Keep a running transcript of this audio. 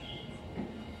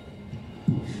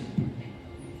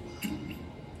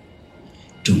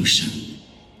钟声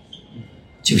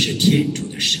就是天主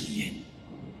的圣言，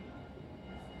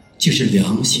就是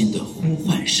良心的呼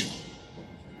唤声。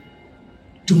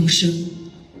钟声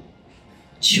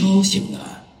敲醒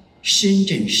了深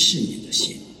圳市民的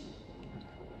心，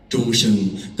钟声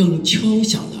更敲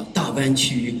响了大湾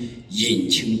区引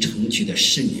擎城区的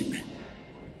市民们，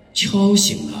敲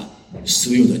醒了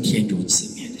所有的天主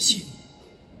子民的心，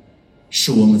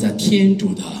使我们在天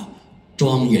主的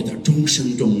庄严的钟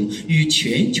声中，与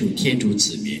全球天主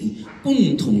子民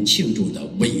共同庆祝的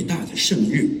伟大的圣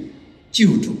日——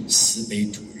救主慈悲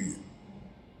主日。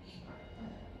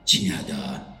亲爱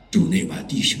的主内外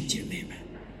弟兄姐妹们，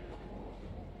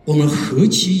我们何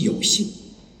其有幸，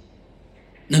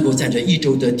能够在这一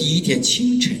周的第一天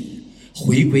清晨，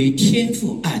回归天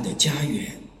父爱的家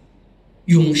园，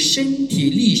用身体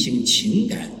力行情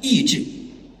感意志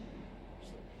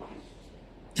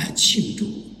来庆祝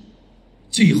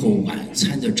最后晚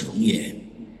餐的重演，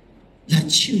来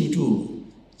庆祝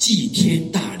祭天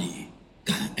大礼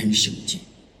感恩圣祭。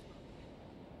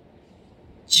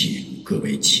请各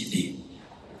位起立，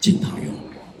敬堂用。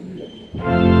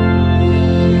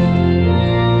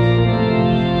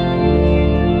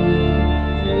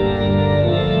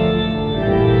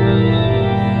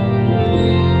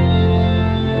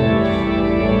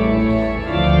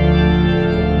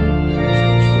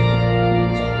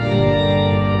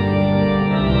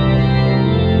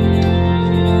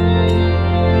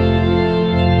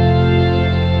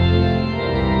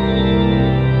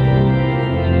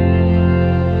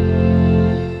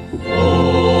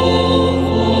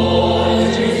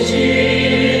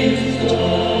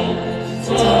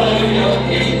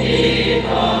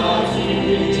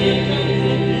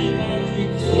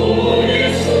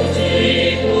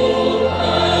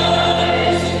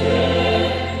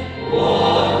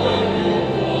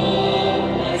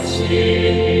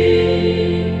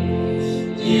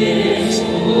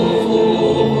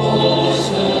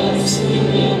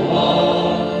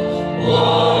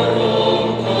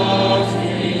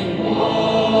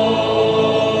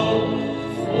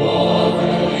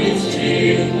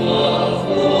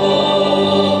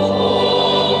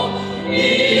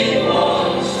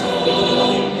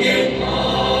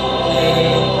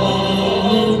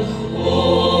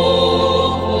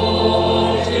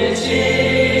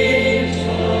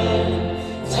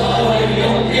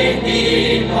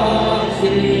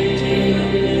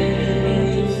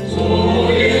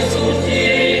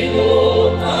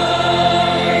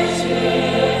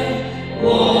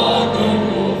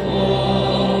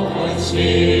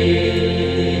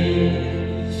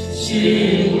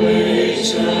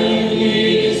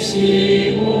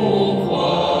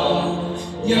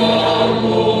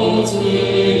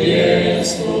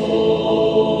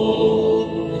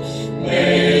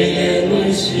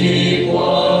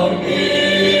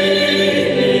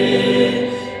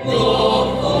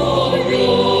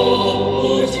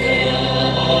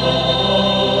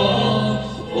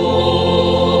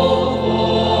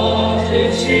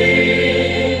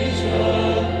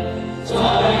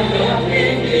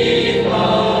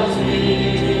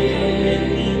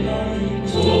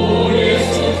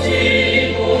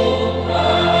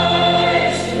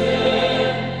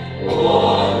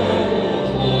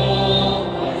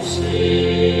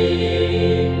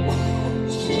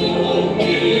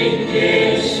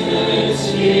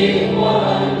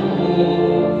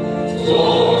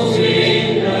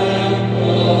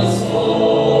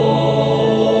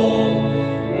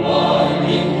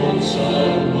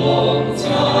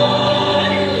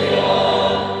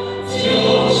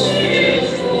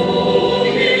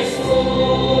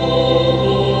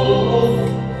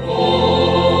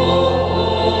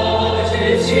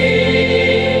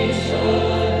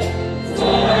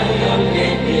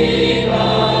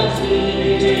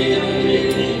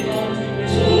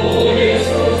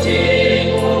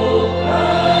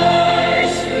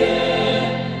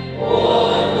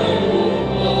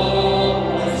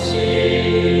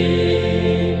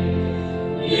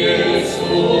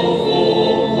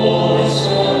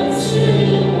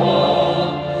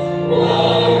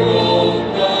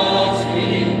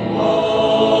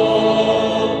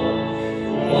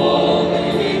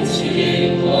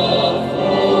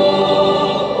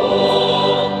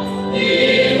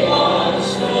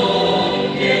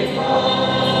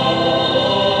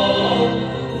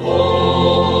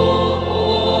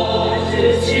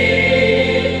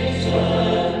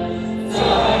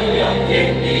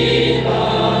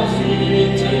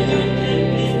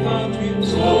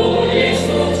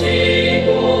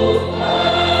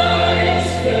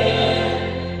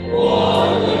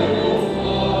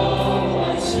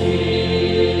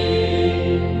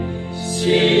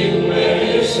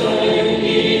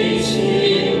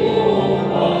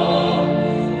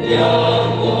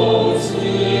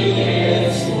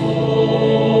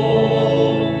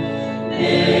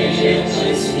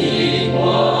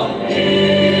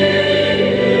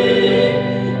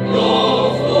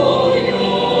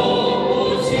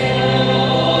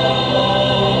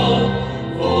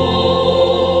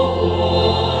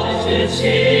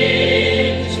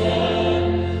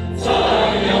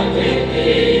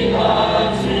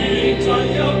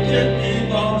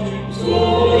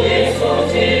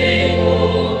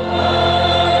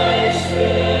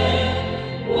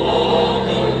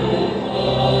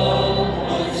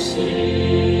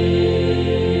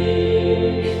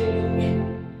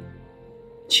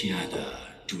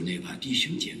弟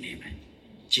兄姐妹们，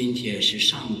今天是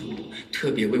上主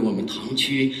特别为我们堂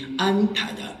区安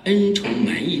排的恩宠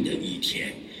满溢的一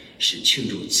天，是庆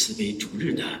祝慈悲主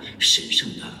日的神圣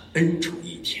的恩宠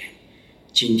一天。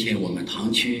今天我们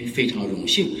堂区非常荣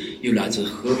幸，有来自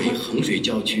河北衡水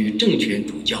教区正权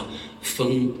主教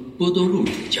封波多禄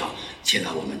主教前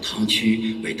来我们堂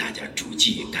区为大家主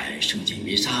祭感恩圣洁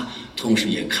弥撒，同时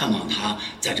也看望他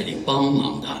在这里帮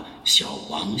忙的小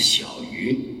王、小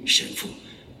鱼神父。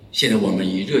现在我们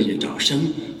以热烈掌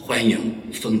声欢迎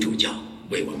封主教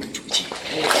为我们主祭。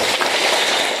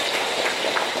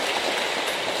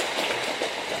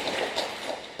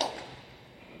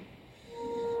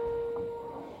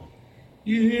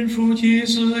因父及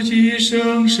子及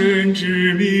圣神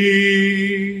之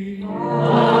名，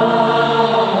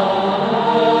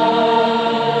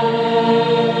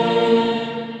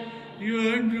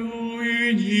愿主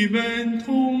与你们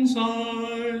同在。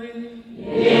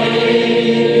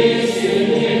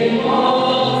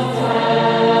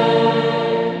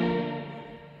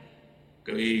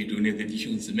各位主内的弟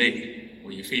兄姊妹，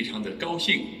我也非常的高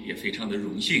兴，也非常的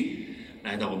荣幸，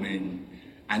来到我们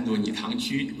安多尼堂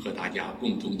区和大家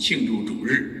共同庆祝主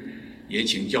日，也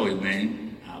请教友们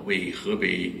为河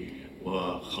北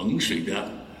我衡水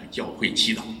的教会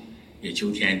祈祷，也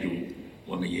求天主，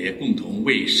我们也共同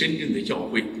为深圳的教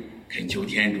会恳求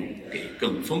天主给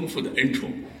更丰富的恩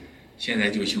宠。现在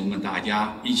就请我们大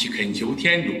家一起恳求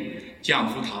天主降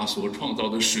福他所创造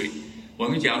的水，我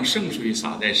们将圣水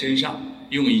洒在身上，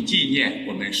用以纪念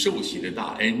我们受洗的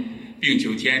大恩，并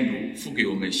求天主赐给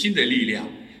我们新的力量，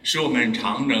使我们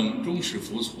常能忠实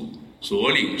服从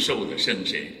所领受的圣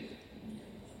神。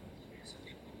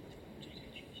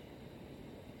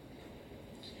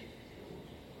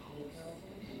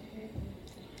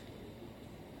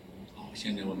好，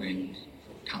现在我们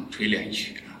唱垂怜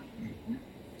曲啊。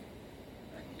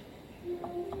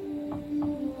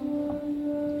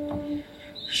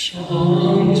上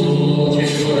主垂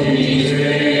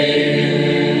怜，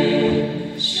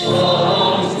上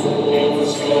主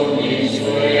求你垂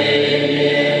怜，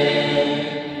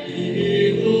以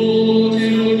后求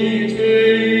你垂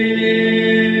怜，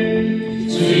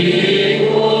最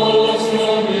后求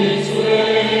你垂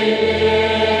怜，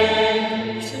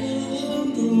上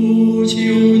主求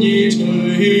你垂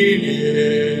怜，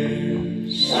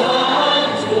上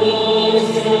主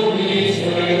求你垂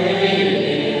怜。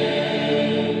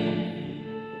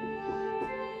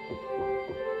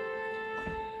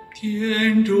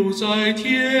天主在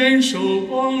天受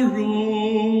光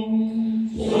荣，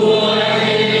我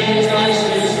应在世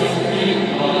上平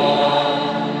安。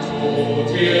主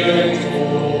天主，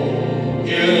天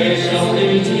上的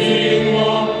君王，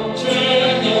全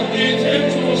能的天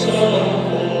主圣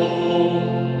父，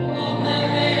我们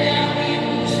为了你无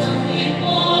上的光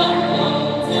荣，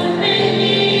赞美你，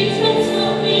求求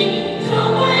你，常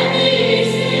为你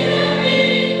心人民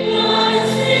感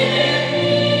谢你。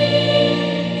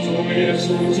主耶稣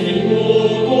基督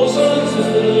独生子，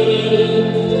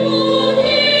主天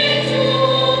主，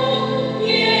天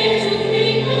主的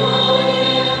羔羊，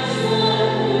圣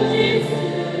父之子，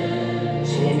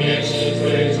出面是罪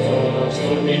者，求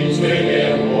你垂怜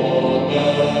我们；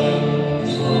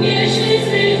出面是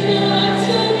罪者，求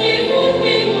你不听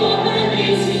我们的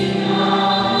祈祷；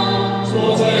坐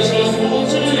在圣父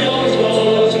之右者，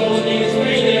求你垂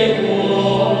怜我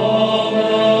们。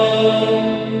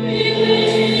因为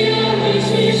只有你是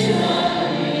神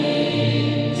灵，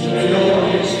只有你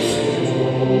是主，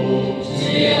只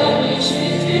有你是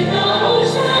至高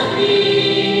神灵。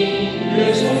耶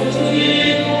稣基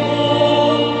督，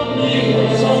你何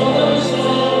尝能生？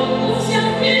我向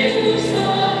天主圣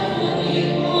父的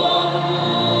光。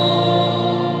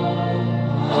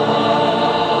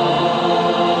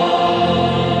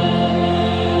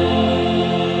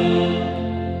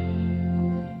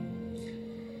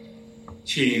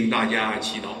请大家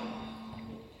祈祷。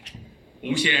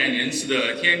无限仁慈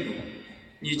的天主，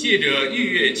你借着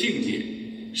逾越庆节，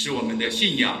使我们的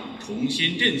信仰重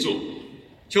新振作，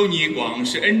求你广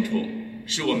施恩宠，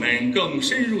使我们更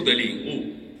深入的领悟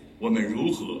我们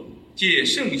如何借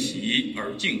圣洗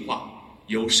而净化，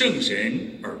由圣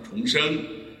神而重生，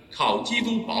靠基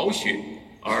督宝血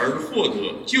而获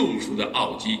得救赎的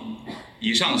奥迹。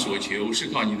以上所求是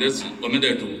靠你的子，我们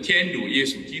的主天主耶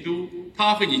稣基督，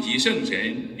他和你及圣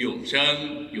神永生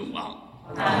永王。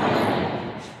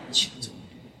请坐。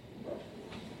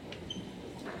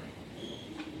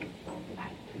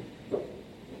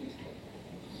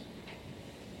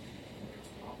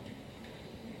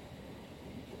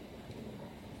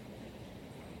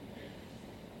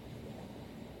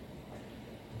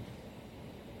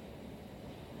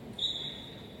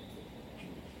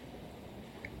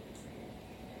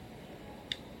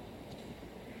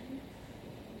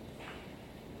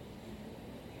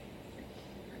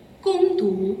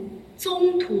读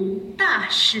宗徒大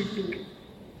事录。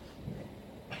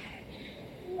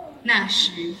那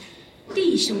时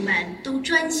弟兄们都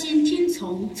专心听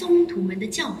从宗徒们的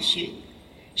教训，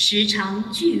时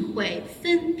常聚会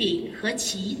分饼和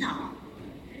祈祷。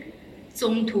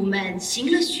宗徒们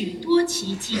行了许多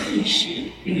奇迹异事，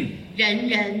人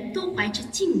人都怀着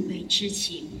敬畏之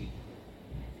情。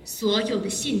所有的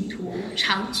信徒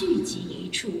常聚集一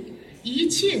处，一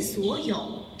切所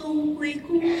有都归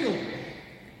公用。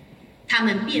他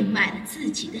们变卖了自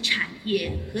己的产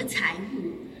业和财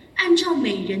物，按照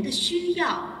每人的需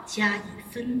要加以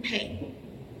分配。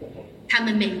他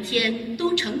们每天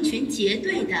都成群结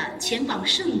队地前往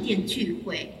圣殿聚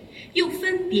会，又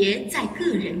分别在各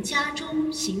人家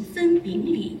中行分饼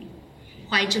礼，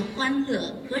怀着欢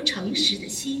乐和诚实的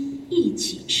心一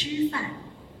起吃饭。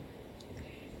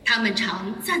他们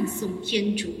常赞颂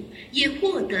天主，也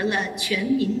获得了全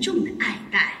民众的爱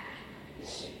戴。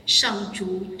上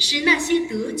主使那些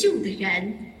得救的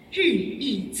人日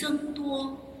益增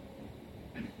多。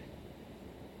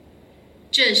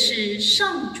这是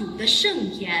上主的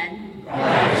圣言。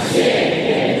感谢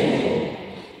天主。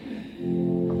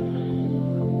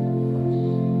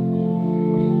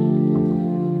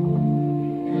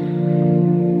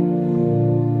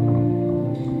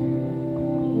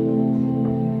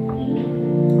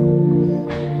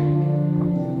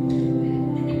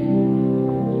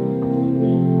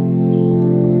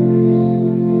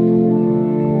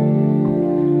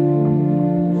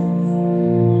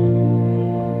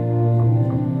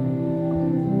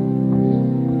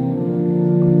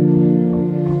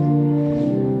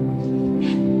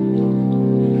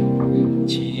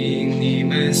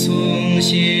颂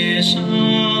谢上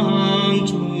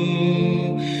主，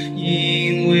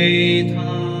因为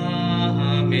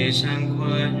他美善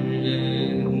宽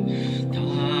仁，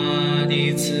他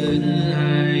的慈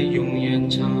爱永远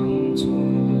长存。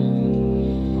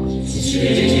请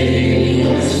你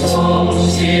们颂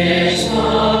谢上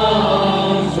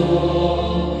主，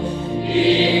因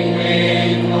为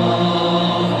他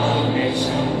美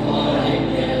善宽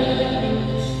仁，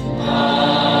他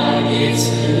的慈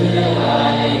爱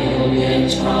永远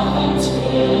长存。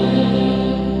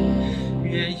愿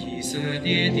以色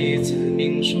列的子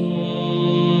民说，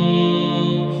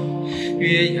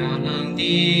愿亚郎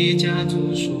的家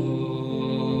族说，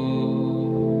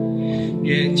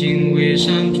愿敬畏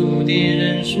上主的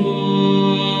人说，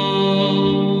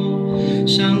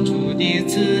上主的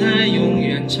慈爱永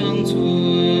远长存。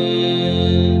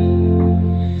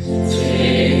请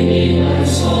你们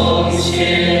颂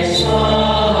谢上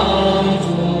主，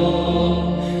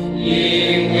因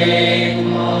为他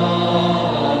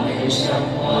美善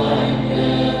宽仁，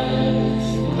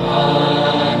他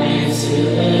的慈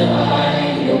爱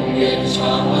永远长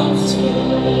存。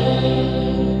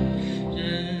人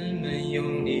们用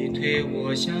力推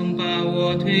我，想把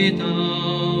我推倒，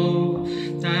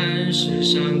但是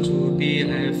上主必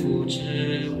来扶持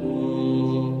我。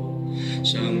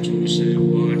上主是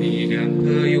我力量，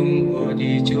歌咏我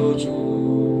的救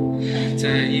主，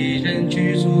在一人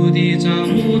居住的帐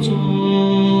幕中，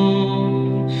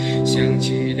响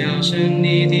起了胜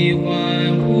利的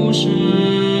欢呼声。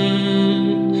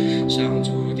上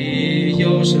主的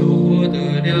右手获得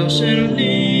了胜利。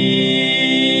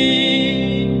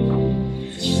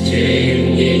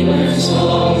请你们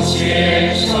颂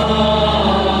谢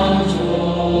上主，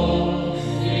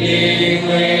因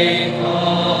为他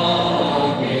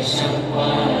美善宽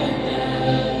仁，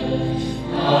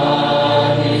他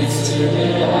的慈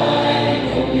爱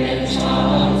永远长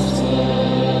存。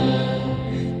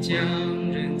将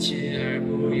人弃而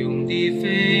不用的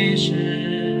废事，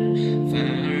反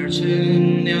而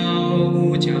成了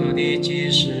无教的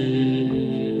基石。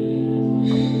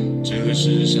这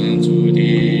是上主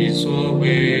的作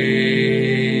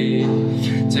为，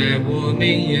在我们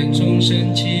眼中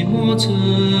升起莫测。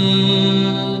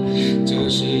这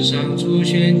是上主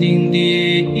选定的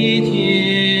一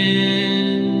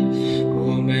天，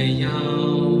我们要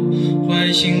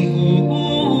欢欣鼓舞。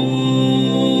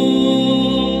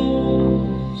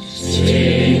请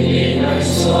你们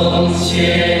颂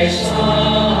谢上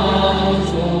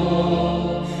主，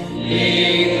因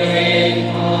为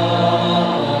他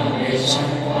美善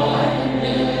宽仁，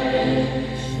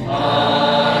他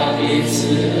的慈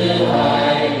爱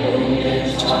永远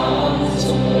长存。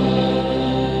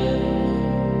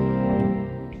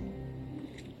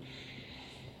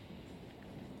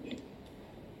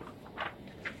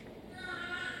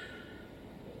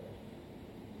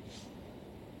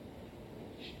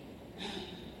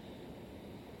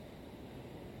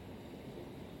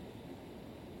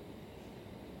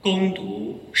恭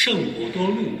读圣伯多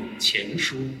禄前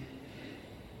书。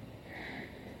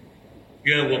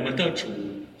愿我们的主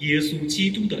耶稣基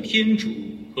督的天主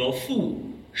和父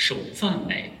受赞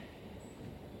美。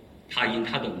他因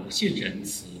他的无限仁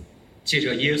慈，借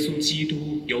着耶稣基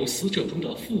督由死者中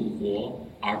的复活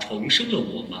而重生了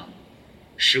我们，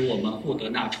使我们获得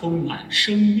那充满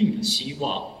生命的希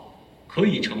望，可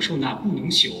以承受那不能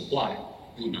朽坏、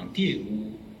不能玷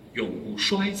污、永不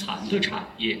衰残的产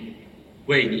业，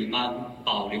为你们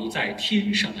保留在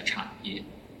天上的产业。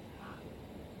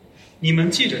你们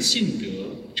借着信德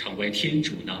成为天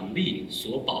主能力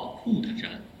所保护的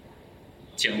人，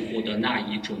将获得那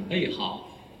一准备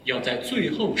好要在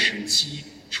最后时期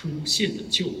出现的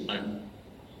救恩。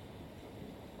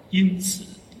因此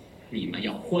你们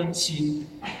要欢心，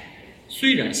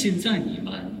虽然现在你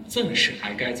们暂时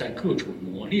还该在各种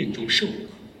磨练中受苦，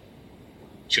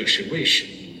这是为使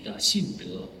你们的信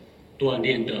德锻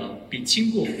炼的比经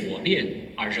过火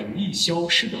炼而容易消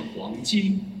失的黄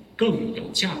金更有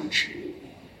价值，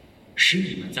使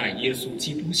你们在耶稣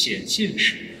基督显现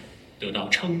时得到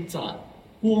称赞、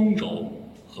光荣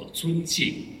和尊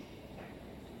敬。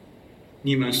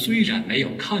你们虽然没有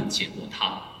看见过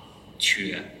他，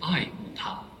却爱慕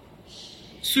他；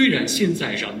虽然现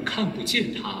在仍看不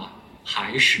见他，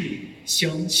还是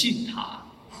相信他，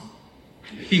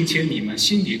并且你们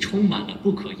心里充满了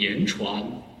不可言传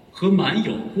和满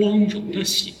有光荣的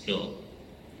喜乐，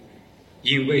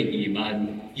因为你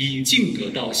们已经得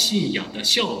到信仰的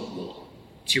效果，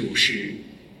就是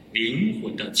灵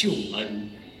魂的救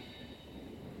恩。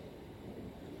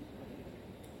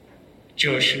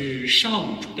这是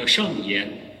上主的圣言。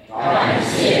感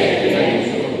谢天主。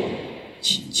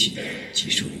请起来继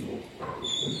续。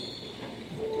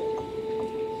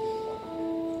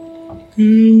各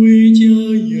位家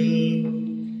友，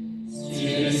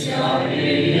祈求日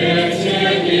月间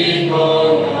的供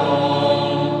养，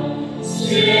献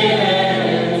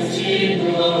基督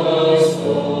所。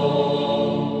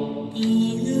羔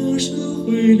羊收回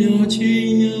了群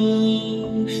羊，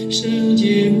圣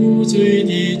洁无罪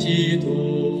的基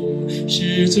督，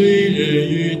使罪人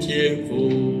与天父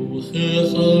和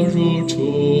好如初。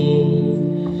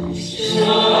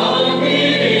上帝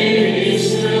的使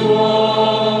我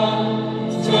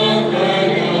真的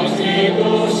了解都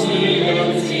是有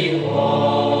计划，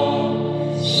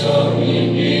生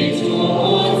命的主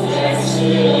在死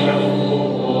而复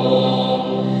活，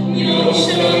有生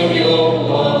有光。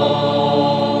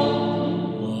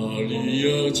玛利亚，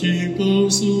请告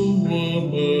诉我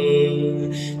们，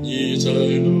你在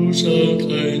路上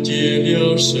看见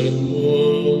了什么？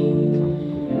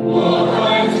我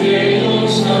看见有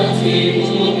上基督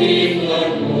的坟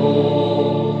墓，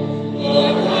和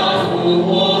他复活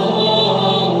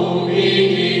后无比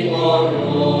的光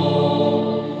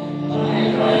荣，还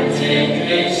看见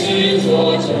天使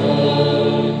作证，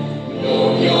拥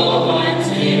有安静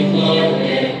和烈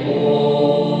火。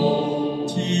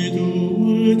基督，我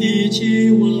的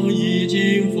期望已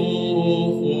经复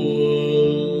活，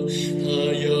他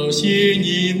要携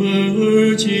你们而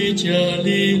去加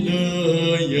利勒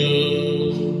亚。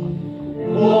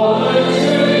我们只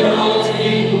要基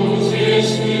督确实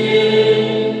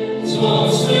从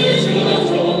死者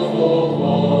中复活，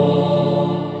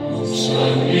生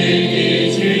命的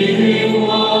君王，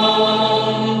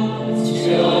求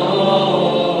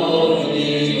你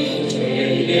垂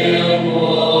怜我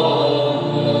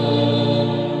们。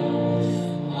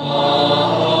阿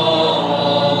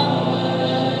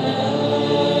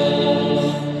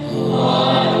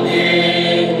门。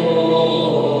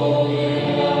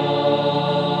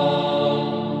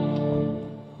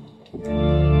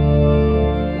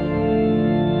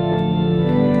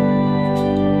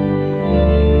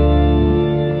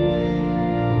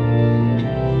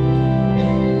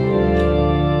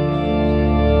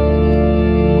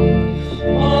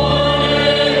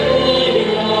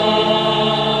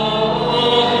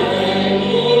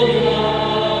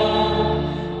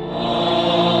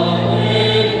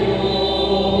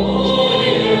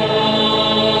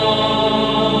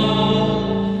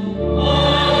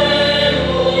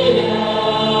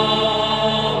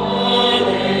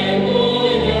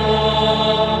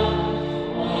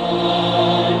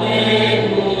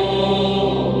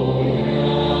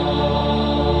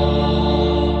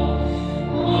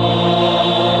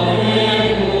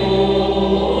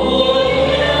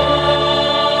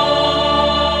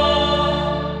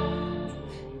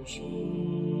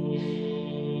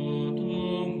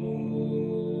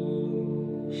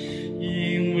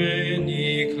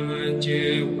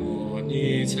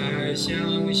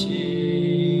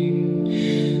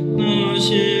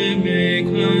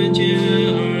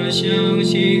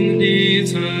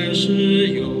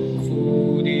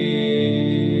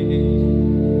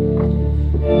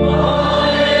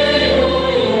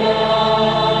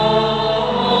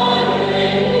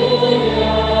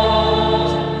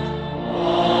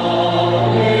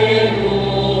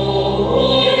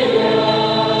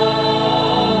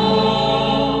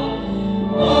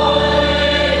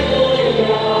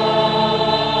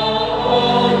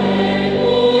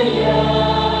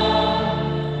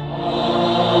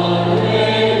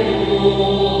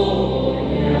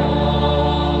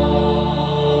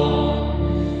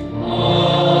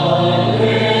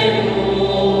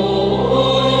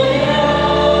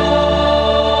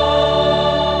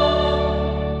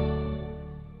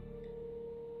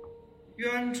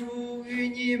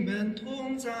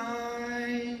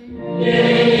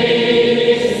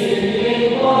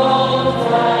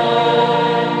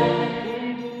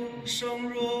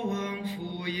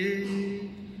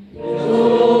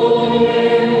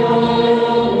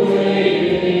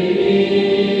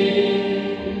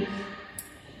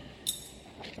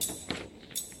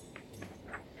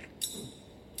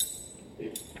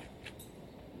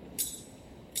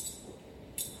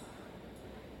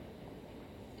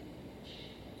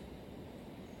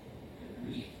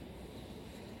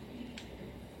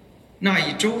那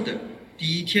一周的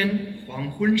第一天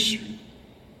黄昏时，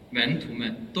门徒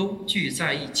们都聚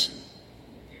在一起，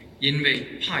因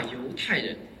为怕犹太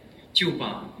人，就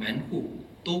把门户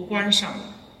都关上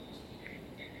了。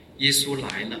耶稣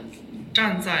来了，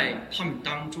站在他们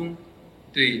当中，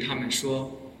对他们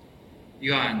说：“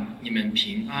愿你们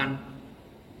平安。”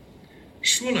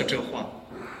说了这话，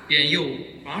便又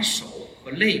把手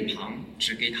和肋旁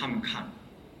指给他们看。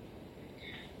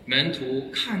门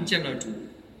徒看见了主，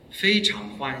非常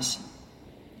欢喜。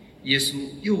耶稣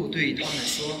又对他们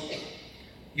说：“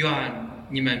愿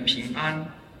你们平安。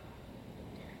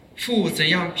父怎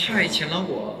样派遣了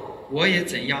我，我也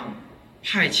怎样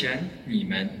派遣你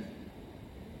们。”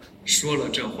说了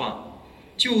这话，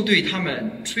就对他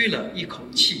们吹了一口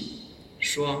气，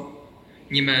说：“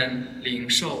你们领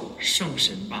受圣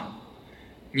神吧。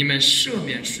你们赦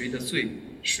免谁的罪，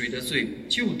谁的罪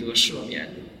就得赦免；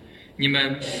你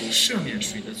们不赦免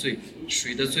谁的罪，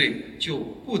谁的罪就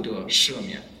不得赦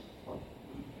免。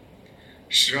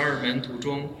”12门徒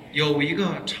中有一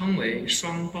个称为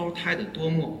双胞胎的多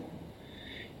默。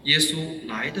耶稣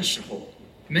来的时候，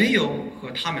没有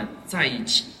和他们在一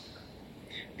起。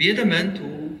别的门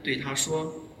徒对他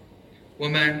说：“我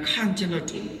们看见了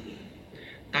主。”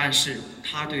但是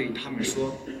他对他们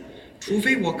说：“除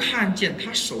非我看见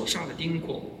他手上的钉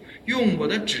孔，用我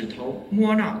的指头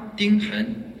摸那钉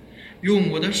痕，用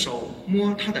我的手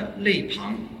摸他的肋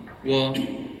旁，我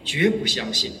绝不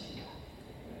相信。”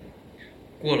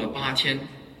过了8天，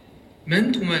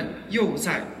门徒们又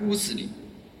在屋子里，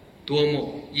多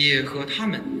默也和他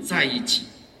们在一起，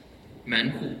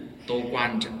门户都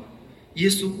关着。耶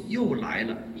稣又来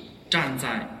了，站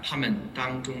在他们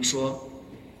当中说：“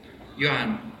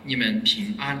愿你们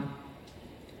平安。”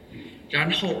然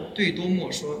后对多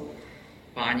默说：“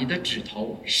把你的指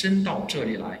头伸到这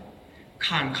里来，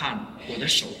看看我的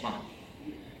手吧；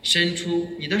伸出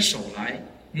你的手来，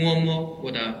摸摸我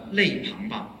的肋旁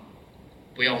吧。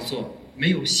不要做没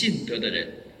有信德的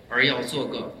人，而要做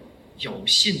个有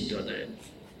信德的人。”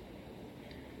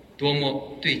多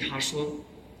默对他说：“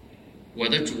我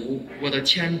的主，我的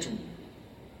天主。”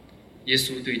耶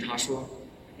稣对他说：“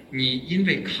你因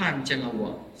为看见了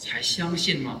我才相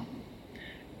信吗？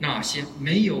那些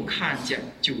没有看见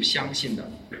就相信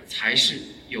的，才是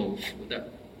有福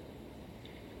的。”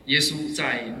耶稣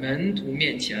在门徒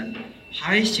面前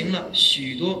还行了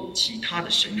许多其他的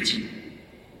神迹，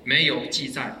没有记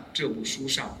在这部书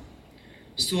上。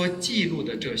所记录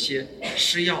的这些，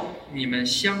是要你们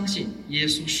相信耶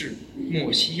稣是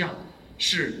默西亚，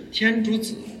是天主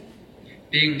子，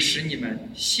并使你们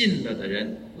信了的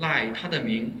人赖他的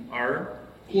名而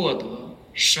获得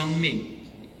生命。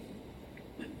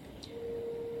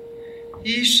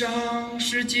以上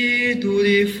是基督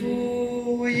的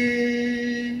福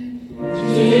音。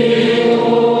基督，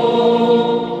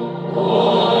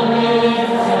我们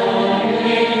赞美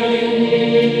你。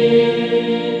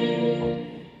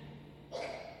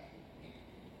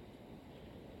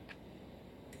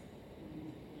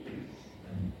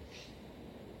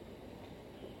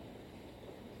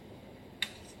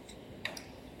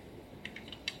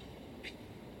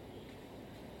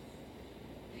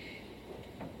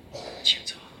请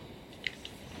坐。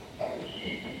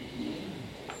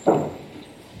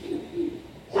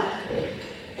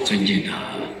尊敬的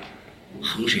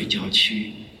衡水教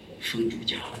区封主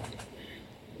教，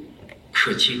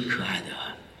可亲可爱的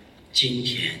今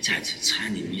天在此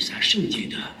参领弥撒圣祭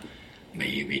的每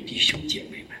一位弟兄姐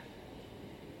妹们，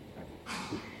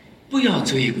不要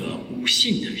做一个无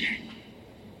信的人，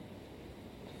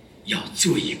要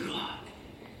做一个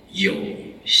有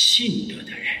信德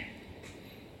的人，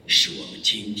是我们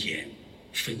今天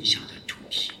分享的主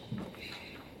题。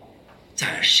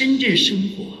在深圳生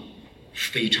活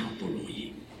非常不容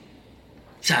易，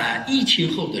在疫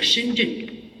情后的深圳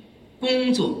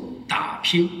工作打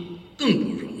拼更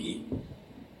不容易，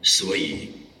所以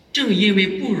正因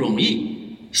为不容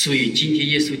易，所以今天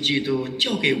耶稣基督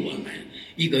教给我们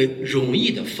一个容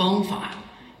易的方法，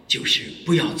就是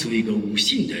不要做一个无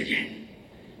信的人，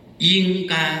应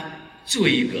该做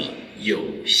一个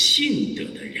有信德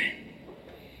的人。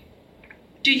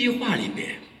这句话里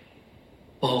边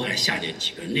包含下列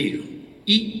几个内容：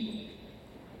一、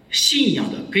信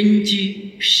仰的根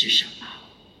基是什么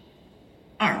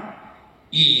？2、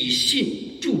以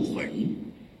信铸魂；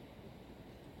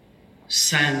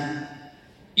 3、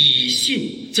以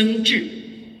信增智；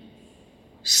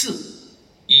 4、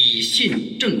以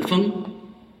信正风；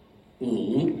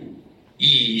 5、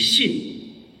以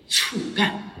信促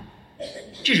干。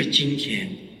这是今天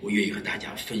我愿意和大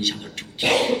家分享的主题。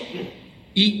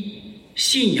一、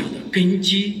信仰的根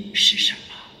基是什么？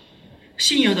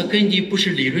信仰的根基不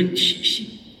是理论体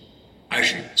系，而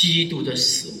是基督的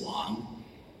死亡、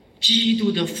基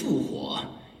督的复活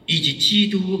以及基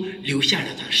督留下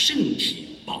了的圣体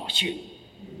宝血。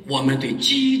我们对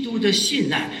基督的信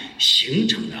赖形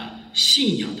成了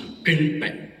信仰的根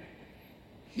本。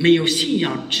没有信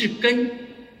仰之根，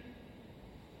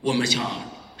我们像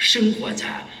生活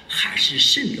在海市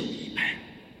蜃楼一般，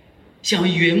像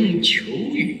缘木求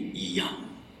鱼一样。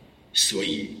所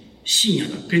以信仰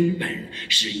的根本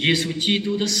是耶稣基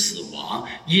督的死亡，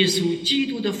耶稣基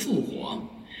督的复活。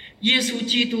耶稣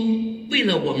基督为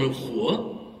了我们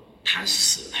活，他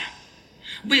死了；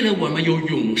为了我们有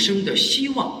永生的希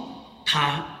望，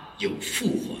他又复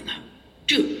活了。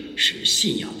这是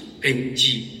信仰的根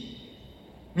基。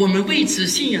我们为此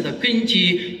信仰的根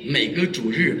基，每个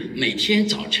主日每天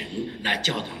早晨来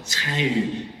教堂参与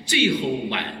最后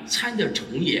晚餐的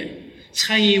重演，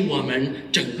参与我们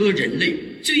整个人类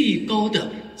最高的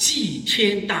祭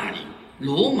天大礼——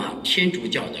罗马天主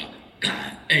教的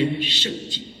感恩圣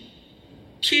祭。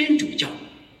天主教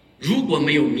如果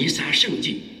没有弥撒圣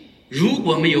祭，如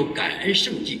果没有感恩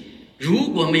圣祭，如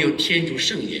果没有天主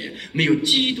圣言，没有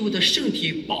基督的圣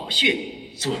体宝血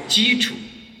做基础、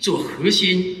做核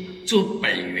心、做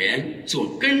本源、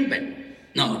做根本，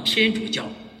那么天主教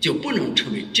就不能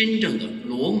成为真正的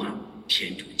罗马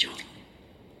天主教。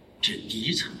这第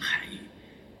一层含义，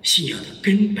信仰的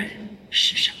根本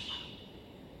是什么？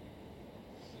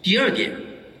第二点，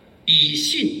以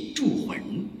信铸魂，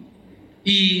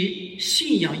以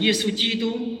信仰耶稣基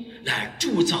督来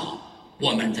铸造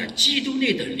我们在基督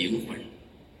内的灵魂。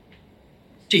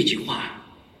这句话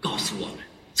告诉我们，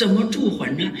怎么铸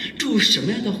魂呢？铸什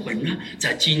么样的魂呢？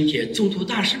在今天《宗徒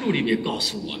大事录》里面告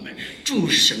诉我们，铸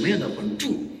什么样的魂？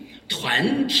铸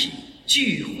团体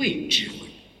聚会之魂，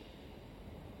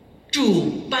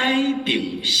铸掰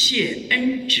饼谢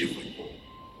恩之魂，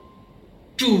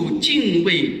铸敬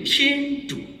畏天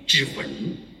主之魂，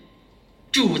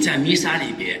铸在弥撒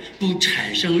里边不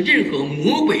产生任何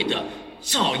魔鬼的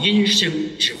噪音声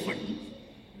之魂，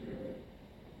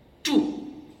铸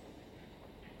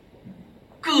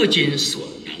各尽所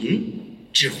能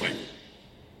之魂，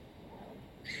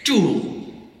铸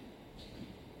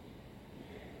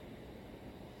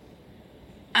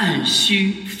按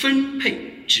需分配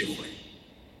之魂。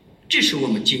这是我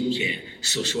们今天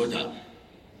所说的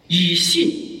以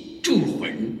信铸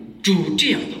魂，铸这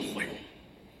样的魂。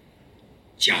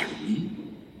假如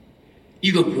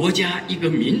一个国家、一个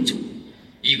民族、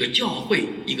一个教会、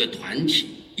一个团体、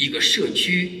一个社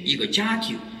区、一个家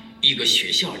庭、一个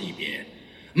学校里边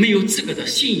没有这个的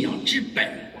信仰之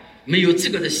本，没有这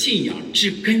个的信仰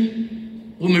之根，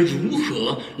我们如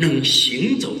何能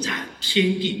行走在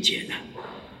天地间呢？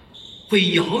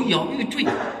会摇摇欲坠，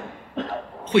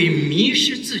会迷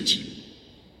失自己，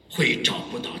会找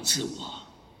不到自我。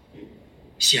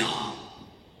像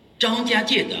张家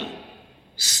界的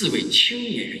4位青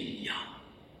年人一样，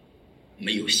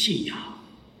没有信仰，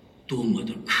多么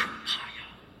的可怕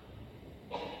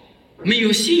呀！没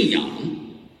有信仰，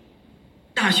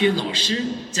大学老师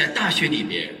在大学里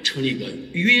边成立一个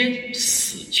约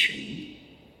死群。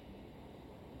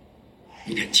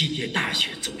你看今天大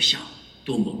学走向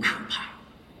多么可怕！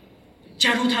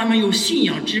假如他们有信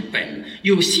仰之本，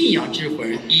有信仰之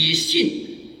魂，以信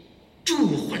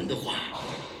铸魂的话，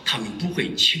他们不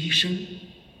会轻生，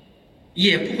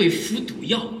也不会服毒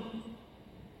药，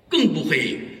更不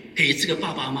会给这个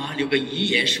爸爸妈妈留个遗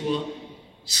言说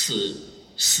此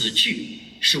死去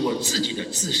是我自己的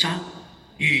自杀，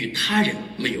与他人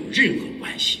没有任何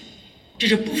关系。这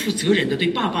是不负责任的，对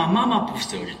爸爸妈妈不负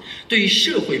责任，对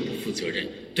社会不负责任，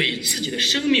对自己的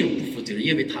生命不负责任，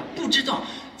因为他不知道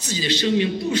自己的生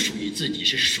命不属于自己，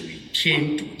是属于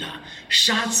天主的。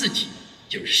杀自己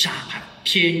就是杀害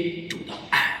天主的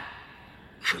爱。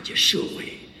可见社会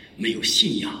没有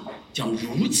信仰将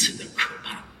如此的可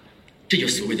怕。这就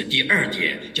所谓的第二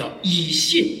点，叫以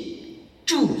信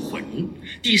铸魂。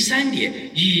第三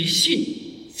点，以信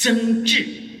增智，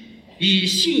以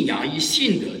信仰以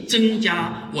信德增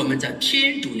加我们在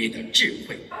天主内的智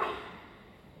慧。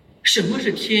什么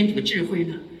是天主的智慧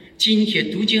呢？今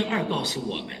天读经2告诉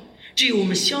我们，只有我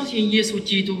们相信耶稣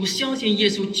基督，相信耶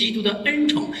稣基督的恩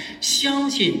宠，相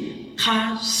信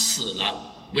他死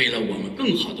了为了我们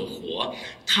更好的活，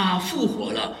他复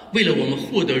活了为了我们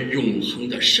获得永恒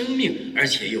的生命，而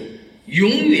且有永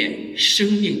远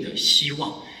生命的希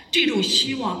望。这种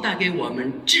希望带给我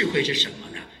们智慧是什么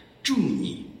呢？祝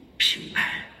你平安。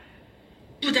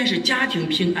不单是家庭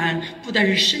平安，不单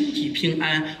是身体平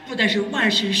安，不单是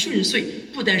万事顺遂，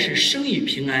不单是生意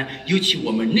平安，尤其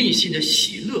我们内心的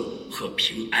喜乐和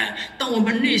平安。当我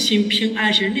们内心平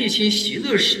安时，内心喜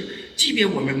乐时，即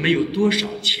便我们没有多少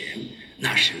钱，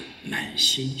那是满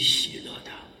心喜乐。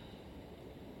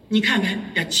你看看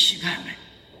呀，乞丐们，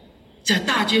在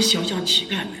大街小巷乞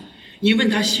丐们，你问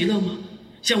他喜乐吗？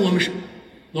像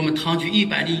我们堂区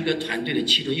101个团队的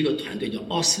其中一个团队叫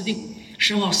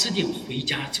圣奥斯定回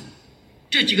家族，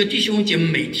这几个弟兄姐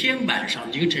每天晚上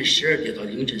凌晨12点到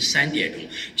凌晨3点钟，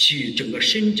去整个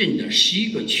深圳的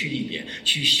11个区里边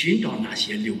去寻找那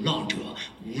些流浪者、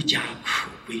无家可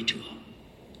归者。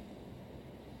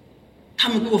他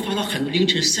们给我发了很多，凌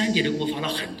晨3点钟给我发了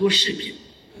很多视频。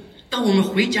当我们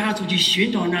回家族去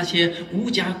寻找那些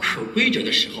无家可归者的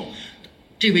时候，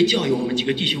这位教友，我们几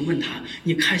个弟兄问他：“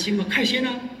你开心吗？”“开心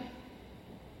啊。”“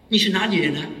你是哪里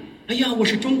人呢？”“哎呀，我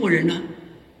是中国人呢。”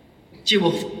结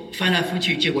果翻来覆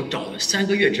去，结果找了3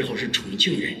个月之后是重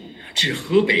庆人，是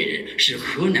河北人，是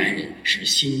河南人，是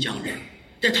新疆人。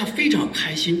但他非常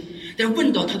开心。但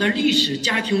问到他的历史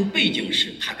家庭背景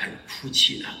时，他开始哭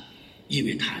泣了，因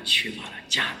为他缺乏了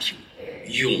家庭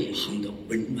永恒的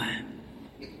温暖。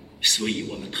所以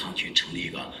我们堂区成立一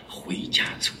个回家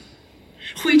族。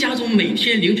回家族每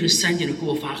天凌晨3点给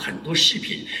我发很多视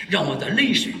频，让我在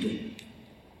泪水中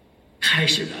开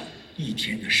始了一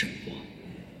天的生活。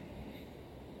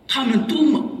他们多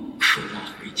么渴望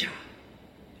回家，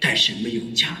但是没有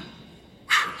家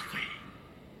可回。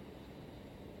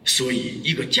所以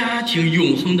一个家庭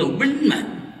永恒的温暖，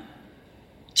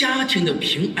家庭的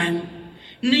平安，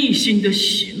内心的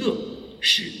喜乐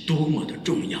是多么的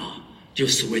重要。就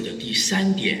所谓的第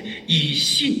3点，以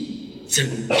信增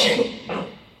智，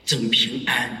增平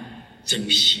安，增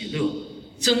喜乐，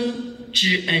增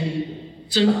知恩，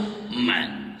增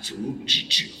满足之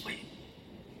智慧。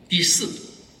第4，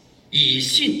以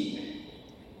信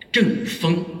正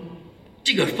风，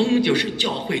这个风就是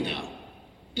教会的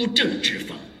不正之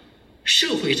风，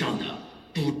社会上的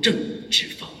不正之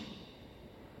风。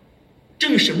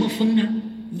正什么风呢？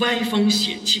歪风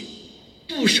邪气，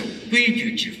不守规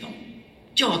矩之风。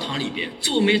教堂里边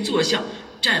坐没坐相、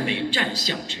站没站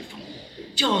相之风，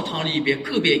教堂里边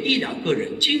个别1、2个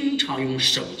人经常用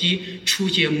手机出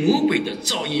现魔鬼的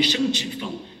噪音声之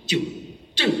风，就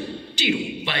正这种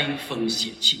歪风邪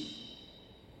气。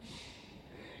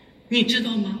你知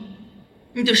道吗？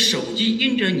你的手机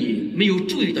因着你没有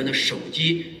注意到那手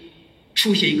机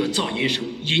出现一个噪音声，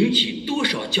引起多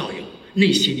少教友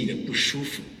内心里面不舒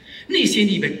服，内心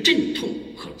里面阵痛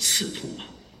和刺痛啊！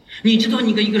你知道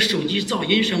你的一个手机噪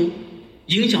音声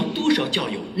影响多少教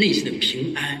友内心的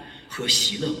平安和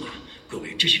喜乐吗？各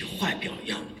位，这是坏表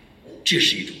扬，这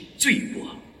是一种罪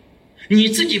过。你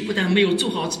自己不但没有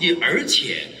做好自己，而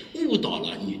且误导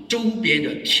了你周边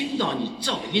的听到你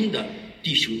噪音的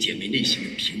弟兄姐妹内心的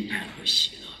平安和喜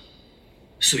乐。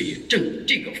所以正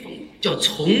这个风叫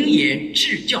从严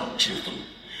治教之风，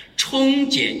冲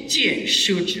简建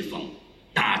设之风，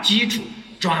打基础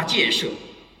抓建设，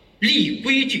立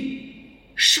规矩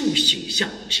树形象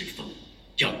之风，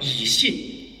叫以信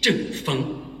正风。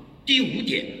第5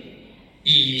点，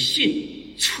以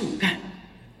信促干。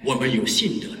我们有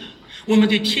信德了，我们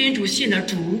对天主信了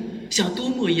主，像多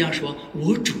默一样说：“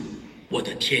我主，我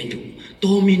的天主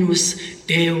 ，Dominus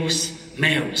Deus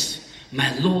meus,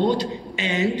 my Lord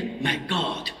and my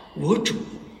God。”我主，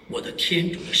我的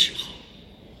天主的时候，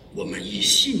我们以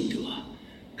信德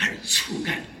开始促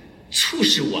干，促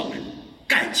使我们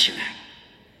干起来，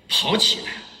跑起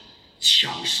来，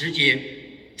抢时间，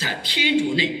在天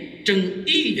主内争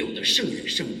一流的圣人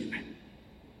圣女们。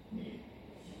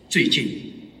最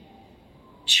近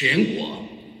全国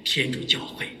天主教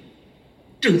会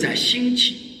正在兴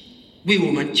起，为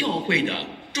我们教会的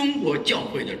中国教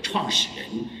会的创始人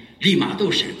利玛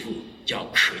窦神父叫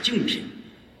可敬品，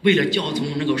为了教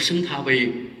宗能够升他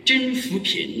为真福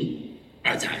品，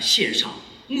而在线上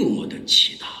默默的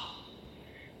祈祷。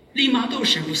利玛窦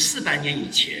神父400年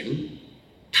以前，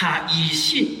他以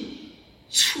信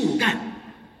促干，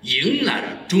迎来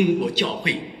了中国教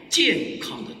会健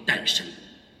康的诞生。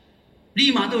利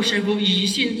玛窦神父以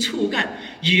信促干，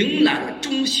迎来了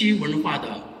中西文化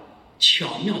的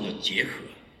巧妙的结合。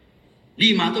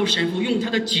利玛窦神父用他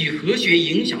的几何学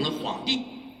影响了皇帝，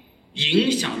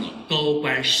影响了高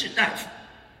官士大夫。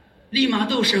利玛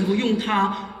窦神父用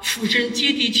他俯身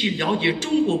接地气了解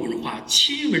中国文化，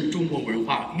亲吻中国文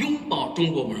化，拥抱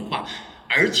中国文化，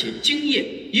而且经验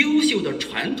优秀的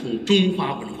传统中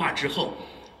华文化之后，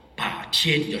把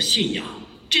天主的信仰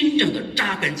真正的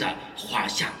扎根在华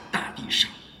夏大地上。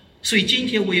所以今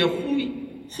天我也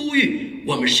呼吁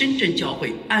我们深圳教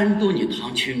会安多尼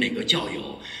堂区每个教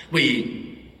友，为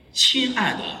亲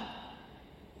爱的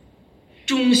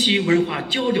中西文化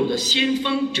交流的先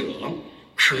锋者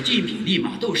可敬品利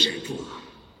玛窦神父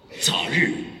早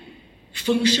日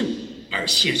丰盛而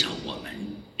献上我们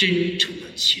真诚的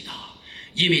祈祷，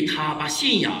因为他把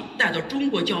信仰带到中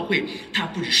国教会，他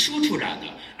不是说出来的，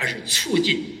而是促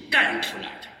进干出来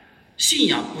的。信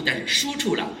仰不但是说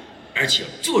出来，而且要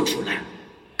做出来，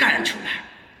干出来，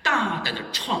大胆的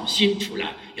创新出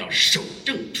来，要守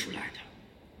正出来的，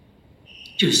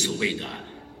就是所谓的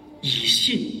以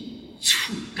信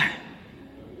促干。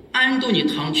安东尼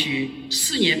堂区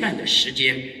4年半的时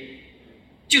间，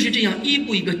就是这样一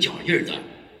步一个脚印的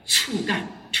促干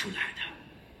出来的。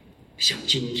像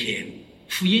今天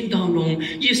福音当中，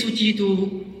耶稣基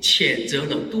督谴责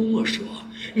了多默说，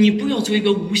你不要做一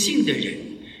个无信的人，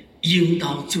应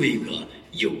当做一个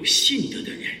有信德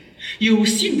的人。有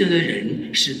信德的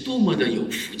人是多么的有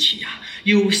福气啊！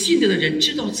有信德的人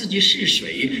知道自己是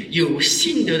谁，有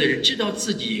信德的人知道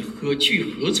自己何去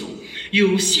何从，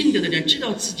有信德的人知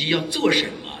道自己要做什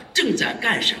么，正在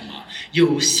干什么，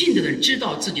有信德的人知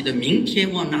道自己的明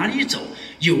天往哪里走，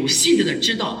有信德的人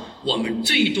知道我们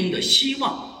最终的希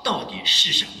望到底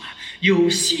是什么。有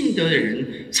信德的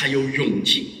人才有勇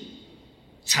气，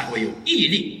才会有毅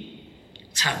力，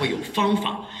才会有方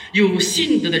法。有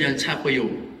信德的人才会有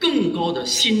更高的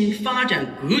新发展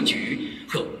格局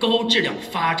和高质量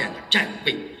发展的站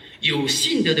位。有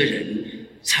信德的人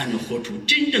才能活出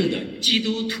真正的基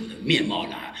督徒的面貌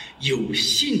来。有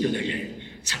信德的人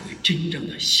才会真正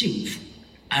的幸福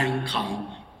安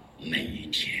康每一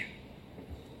天。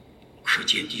可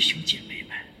见弟兄姐妹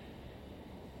们，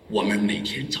我们每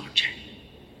天早晨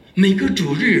每个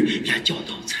主日来教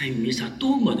导参与弥撒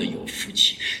多么的有福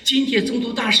气。今天宗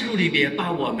徒大事录里边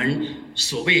把我们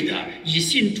所谓的以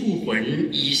信助魂、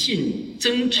以信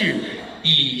增智、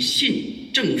以信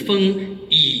正风、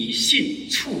以信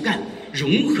促干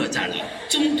融合在了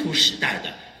宗徒时代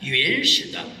的原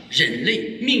始的人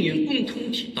类命运共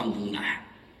同体当中来，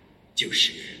就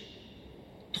是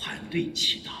团队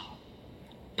祈祷、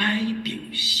掰饼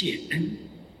谢恩、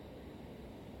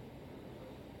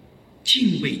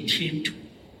敬畏天主，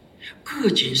各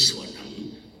尽所能，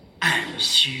按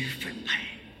需分配，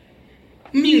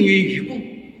命运与共，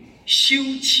休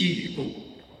戚与共，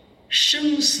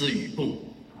生死与共，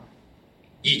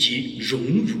以及荣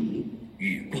辱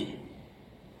与共。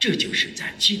这就是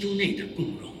在基督内的共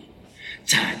荣，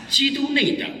在基督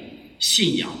内的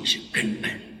信仰之根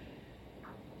本。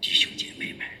弟兄姐妹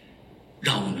们，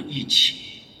让我们一起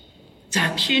在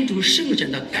天主圣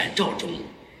神的感召中，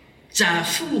在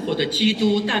复活的基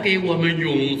督带给我们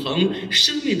永恒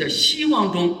生命的希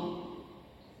望中，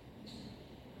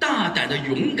大胆的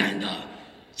勇敢的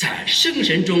在圣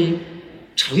神中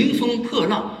乘风破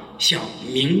浪，向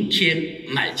明天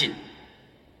迈进，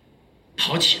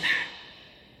跑起来，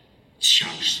抢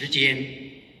时间，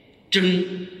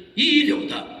争一流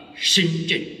的深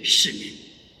圳市民。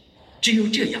只有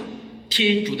这样，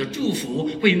天主的祝福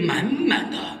会满满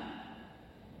的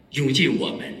涌进我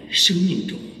们生命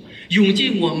中，涌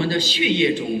进我们的血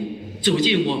液中，走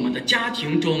进我们的家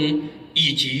庭中，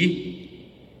以及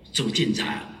走进在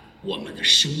我们的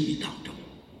生意当中，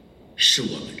使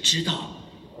我们知道，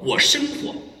我生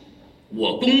活，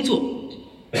我工作，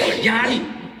我压力，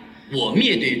我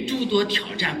面对诸多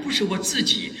挑战，不是我自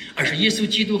己，而是耶稣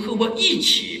基督和我一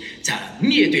起在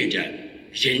面对着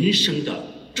人生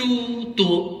的诸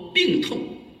多病痛、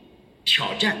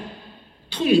挑战、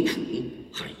痛苦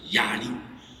和压力。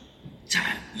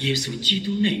在耶稣基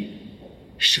督内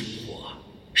生活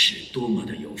是多么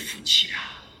的有福气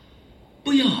啊！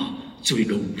不要做一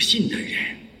个无信的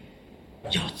人，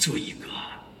要做一个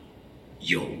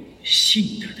有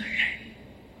信德的人。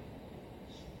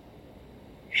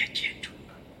愿天主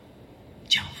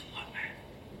降福我们。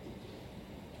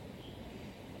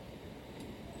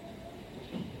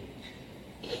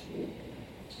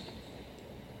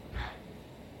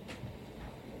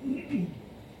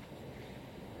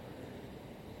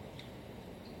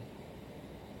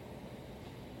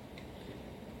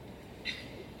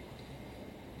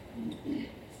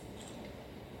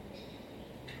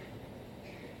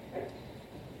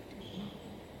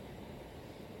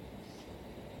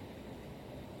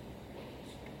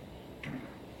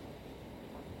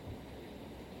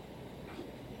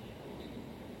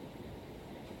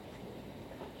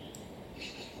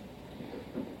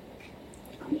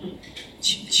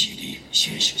请起立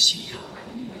宣誓信仰。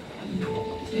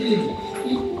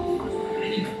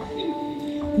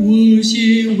我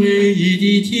信唯一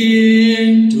的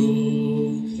天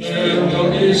主，全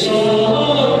能的上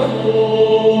主。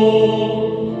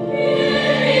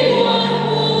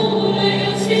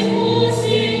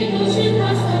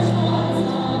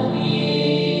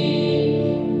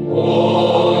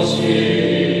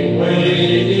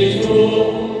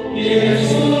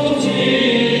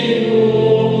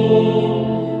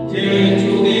天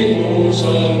主的独生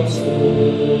子。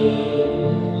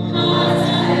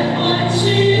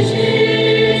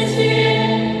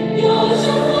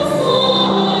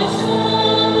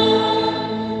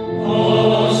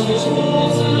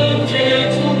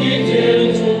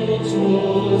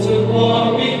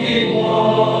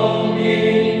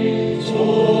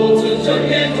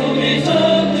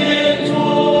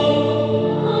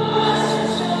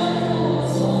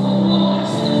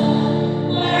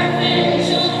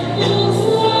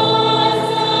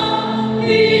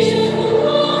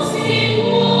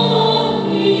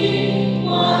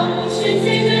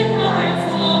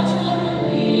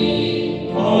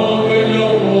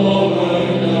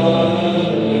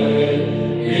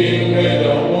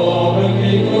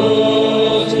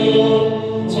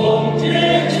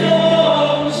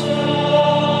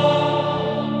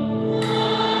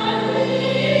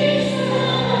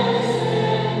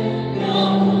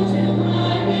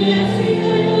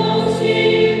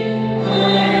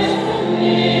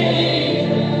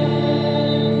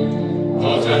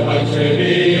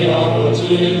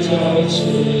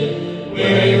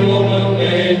为我们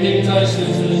被钉在十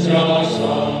字架上，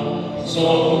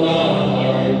受难而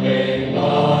被埋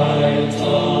葬。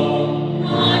他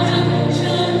将永生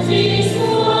基所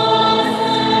在，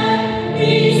必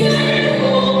须复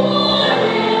活了。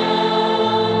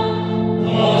他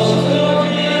是这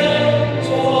天坐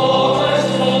在圣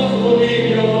父的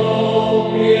右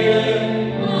边，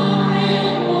他还有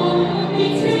我们的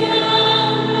将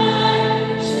来，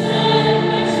神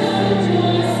来拯救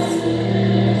死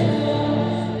者。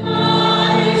他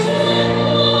的生活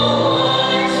万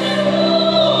世无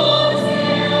疆。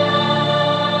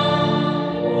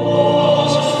我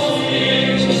是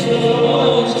圣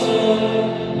神，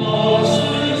那是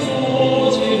主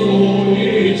基督与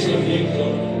生命中，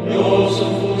由圣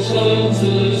父圣子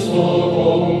所共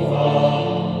发。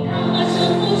那圣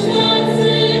父圣子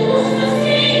不说心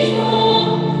中，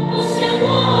不想我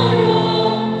容，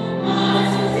他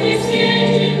就在前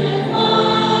去和发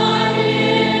言。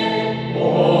我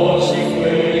心为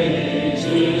你至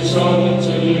上之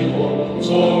国，从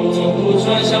宗徒传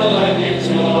下来的教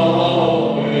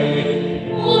诲。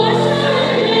我承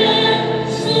认，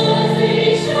设计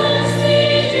上喜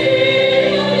剧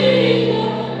有一个，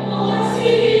我期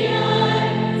待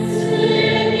死人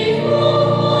的复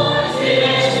活，却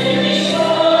是你生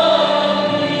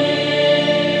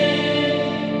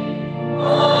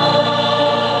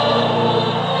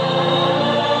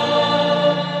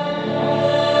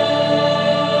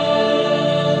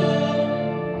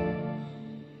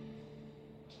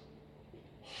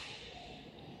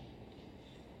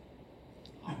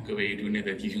各位主内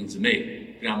的弟兄姊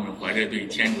妹，让我们怀着对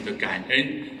天主的感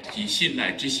恩及信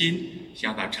赖之心，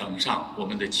向他呈上我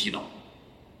们的祈祷。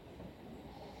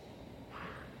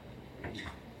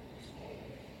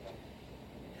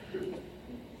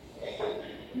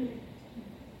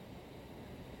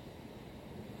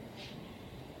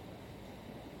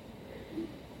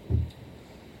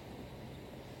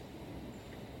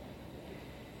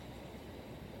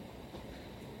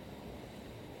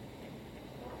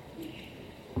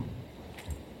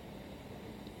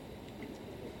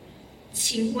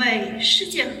请为世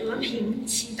界和平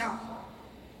祈祷，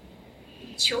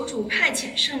求主派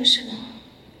遣圣神，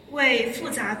为复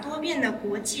杂多变的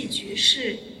国际局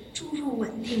势注入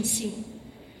稳定性，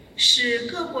使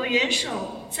各国元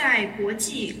首在国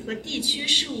际和地区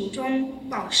事务中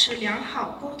保持良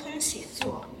好沟通协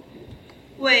作，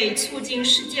为促进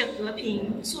世界和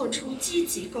平做出积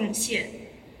极贡献。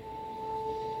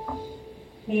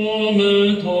我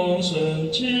们同声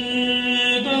祈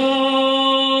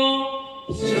祷。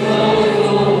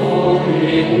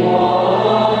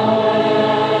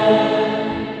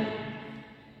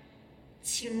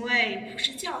请为普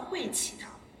世教会祈祷，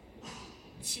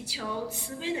祈求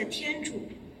慈悲的天主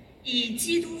以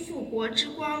基督复活之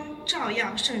光照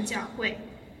耀圣教会，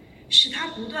使它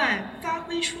不断发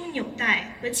挥出纽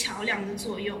带和桥梁的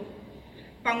作用，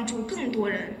帮助更多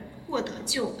人获得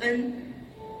救恩。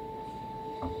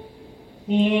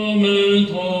我们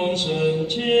同声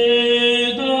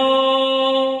祈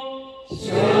祷。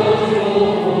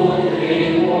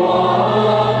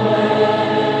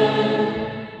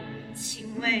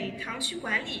请为堂区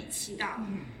管理祈祷，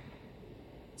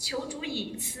求主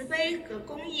以慈悲和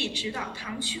公义指导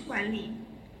堂区管理，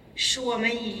使我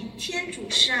们以天主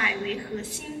示爱为核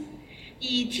心，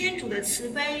以天主的慈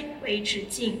悲为直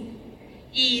径，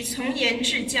以从严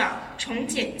治教、从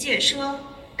简戒奢、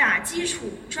打基础、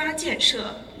抓建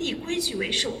设、立规矩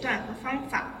为手段和方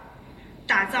法，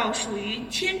打造属于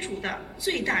天主的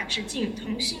最大直径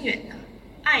同心圆的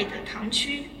爱的堂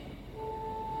区。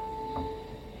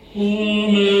我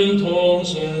们同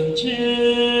声祈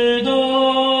祷。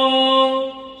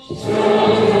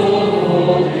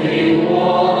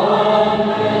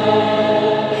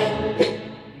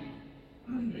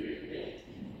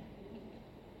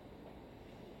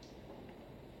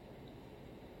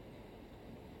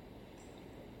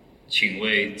请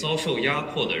为遭受压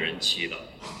迫的人祈祷，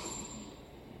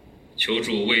求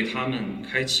主为他们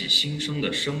开启新生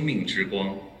的生命之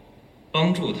光，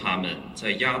帮助他们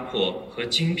在压迫和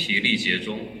精疲力竭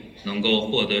中能够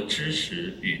获得支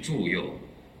持与助佑，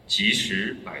及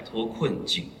时摆脱困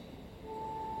境。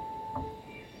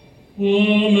我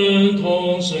们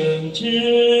同声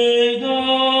祈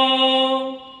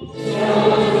祷。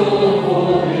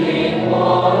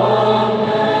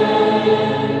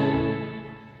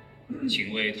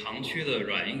请为堂区的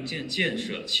软硬件建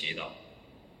设祈祷，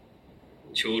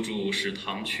求主使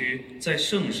堂区在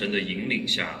圣神的引领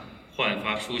下焕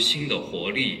发出新的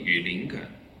活力与灵感，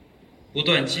不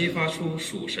断激发出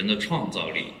属神的创造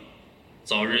力，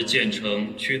早日建成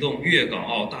驱动粤港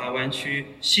澳大湾区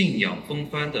信仰风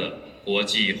帆的国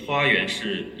际花园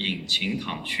式引擎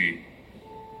堂区，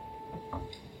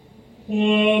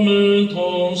我们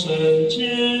同声祈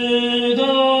祷。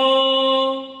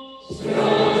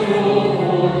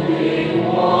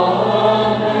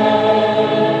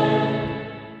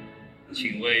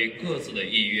请为各自的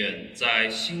意愿在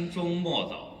心中默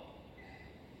祷。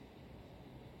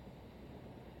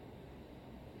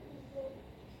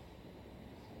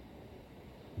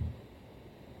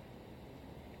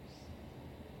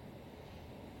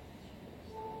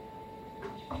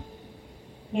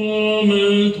我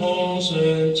们同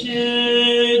声祈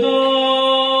祷。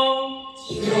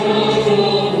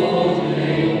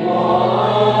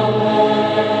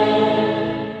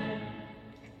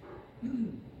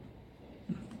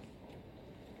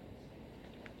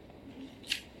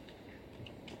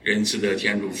仁慈的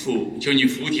天主父，求你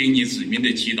俯听你子民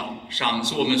的祈祷，赏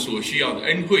赐我们所需要的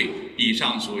恩惠，以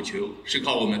上所求是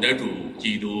靠我们的主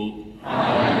基督。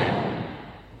阿们。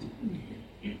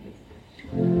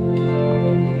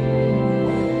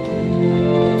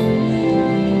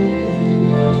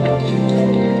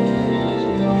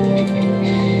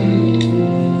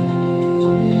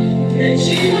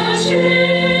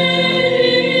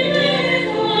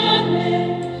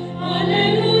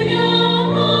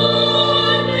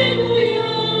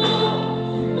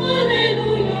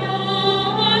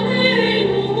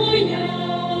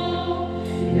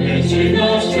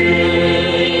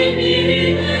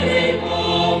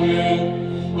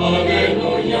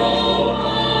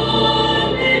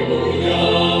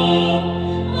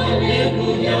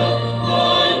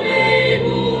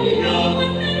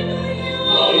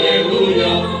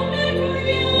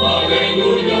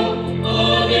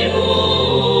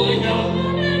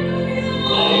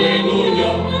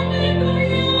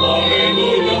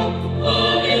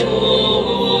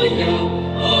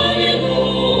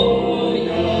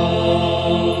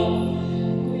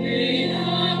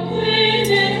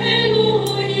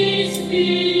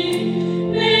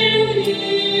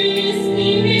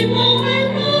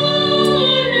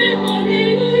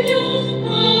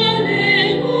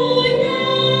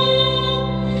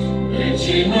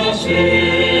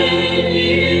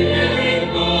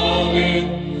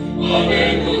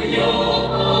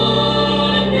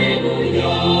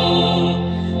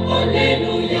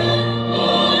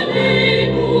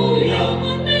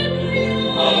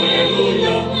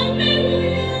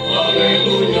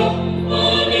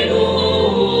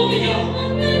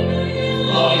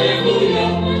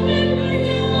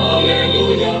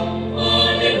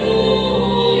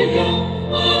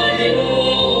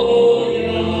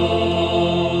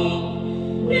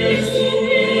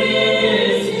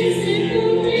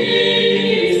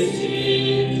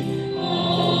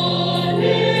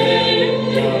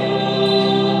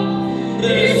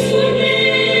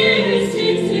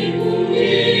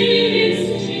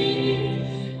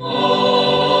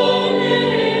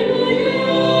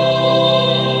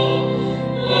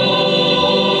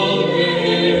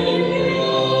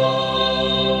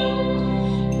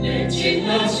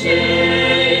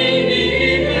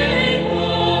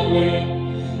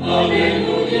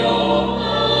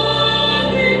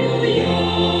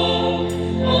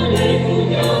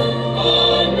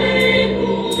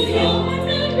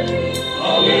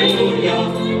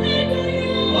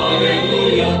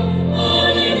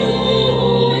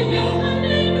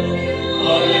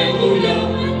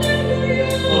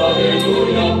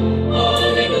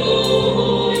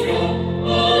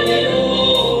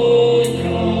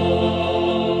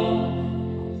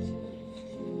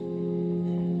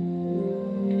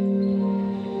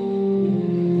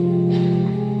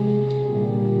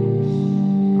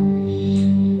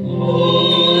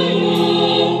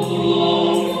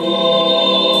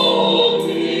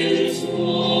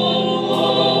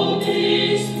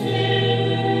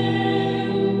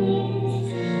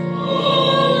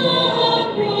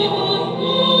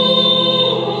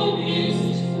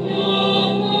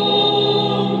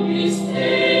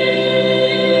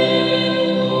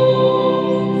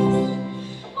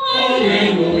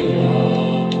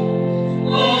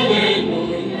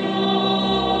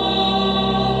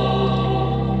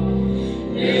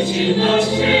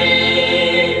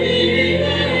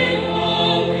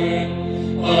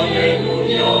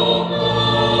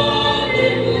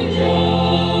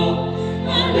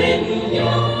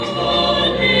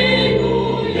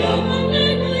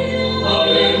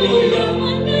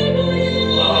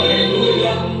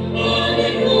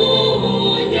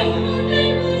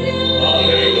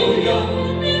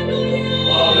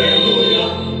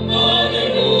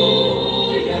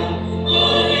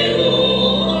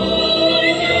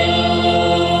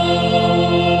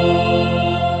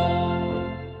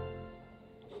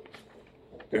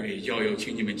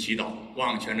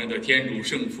全能的天主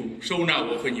圣父收纳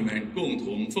我和你们共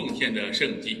同奉献的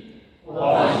圣祭。我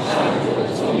上主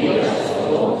从你的手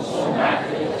中收纳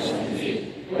这个圣祭，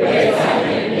为赞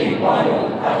美并光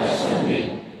荣他的生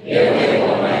命，也为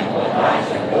我们和他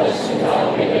整个圣教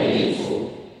会的益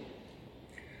处。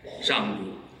上主，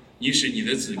你使你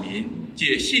的子民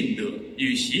借信德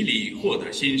与洗礼获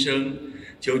得新生，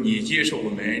求你接受我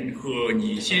们和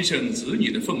你新生子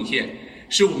女的奉献，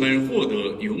使我们获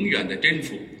得永远的真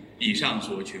福。以上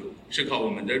所求是靠我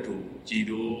们的主基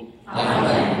督。阿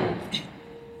门。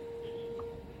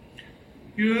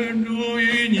愿主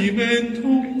与你们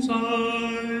同在。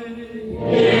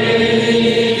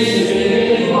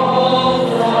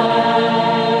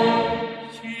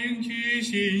请举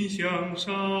心向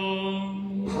上。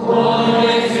我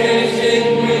们全心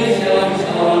归向上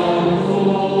主。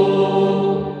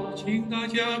请大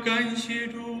家感谢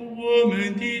主，我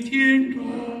们的天主。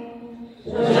这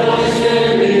是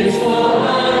理所当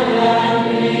然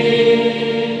的。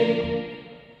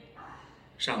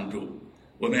上主，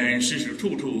我们时时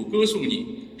处处歌颂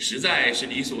你，实在是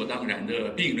理所当然的，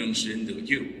并能使人得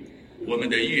救。我们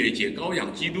的越界羔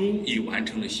羊基督已完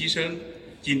成了牺牲，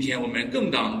今天我们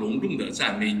更当隆重地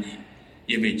赞美你，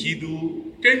因为基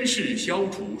督真是消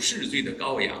除世罪的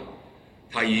羔羊，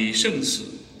他以圣死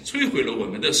摧毁了我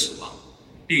们的死亡，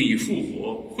并以复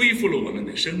活恢复了我们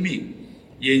的生命。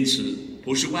因此，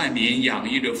不是万民洋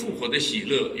溢着复活的喜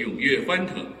乐，踊跃欢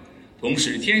腾，同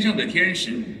时天上的天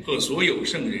使和所有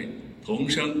圣人同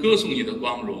声歌颂你的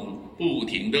光荣，不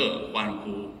停地欢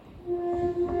呼。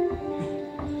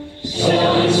圣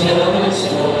圣圣，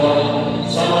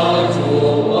上主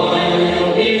万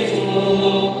有的主，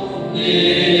你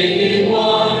的光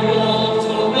荣充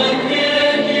满天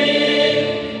地，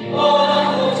万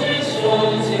物之声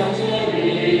响彻黎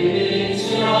明响，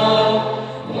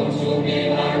公主平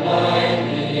安来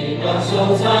临，扬手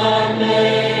赞美，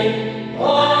万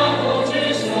物之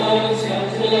声响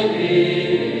彻黎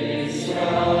明响。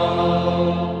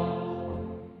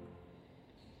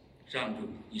上主，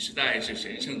你实在是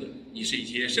神圣的，你是一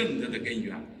切圣德的根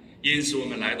源，因此我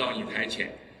们来到你台前，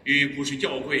与普世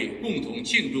教会共同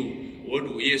庆祝我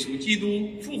主耶稣基督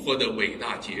复活的伟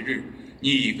大节日。你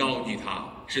已高举他，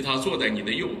使他坐在你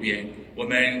的右边，我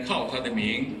们靠他的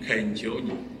名恳求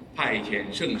你派遣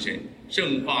圣神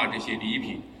圣化这些礼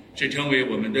品，使成为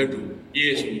我们的主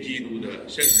耶稣基督的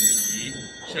圣体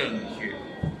圣血。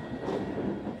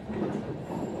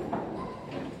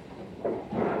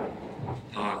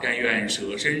他甘愿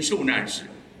舍身受难时，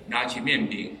拿起面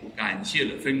饼，感谢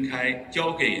了，分开，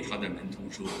交给他的门徒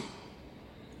说：“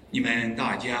你们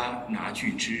大家拿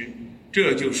去吃，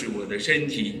这就是我的身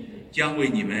体，将为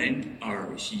你们而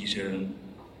牺牲。”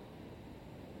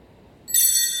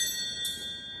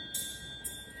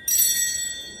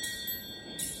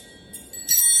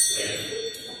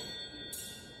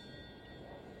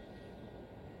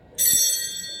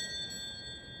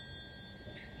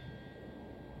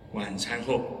晚餐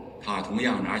后，他同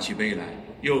样拿起杯来，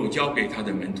又交给他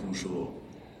的门徒说：“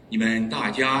你们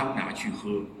大家拿去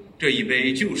喝，这一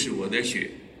杯就是我的血，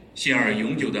现而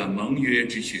永久的盟约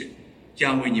之血，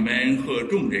将为你们和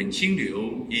众人清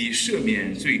流，以赦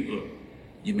免罪恶。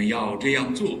你们要这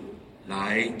样做，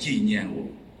来纪念我。”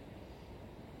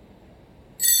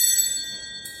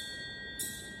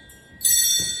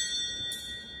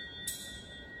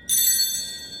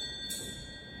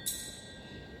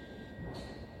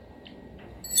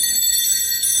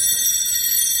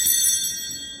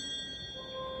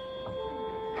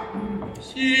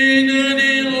新的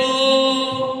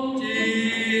龙井，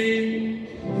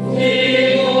基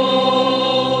督，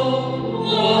我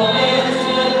们知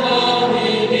道你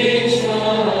的生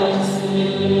死，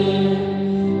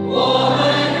我们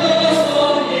歌颂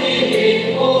你的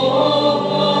复活，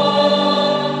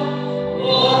我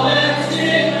们期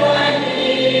待你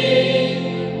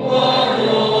光荣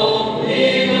的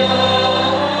来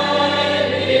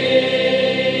临。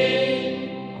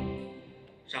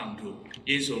上主，因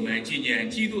此我们纪念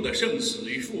基督的圣死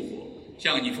与复活，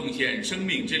向你奉献生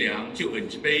命之粮、救恩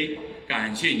之杯，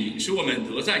感谢你，使我们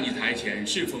得在你台前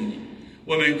侍奉你。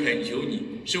我们恳求你，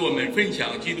使我们分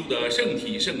享基督的圣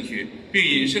体圣血，并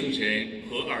因圣神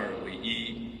合二为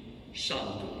一。上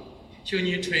主，求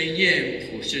你垂验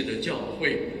普世的教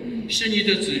会，使你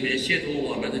的子民协助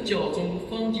我们的教宗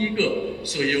方济各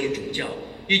所有主教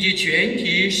以及全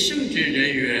体圣职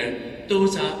人员都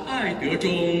在爱德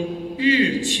中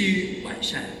日趋完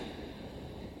善。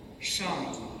上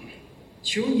主，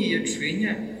求你垂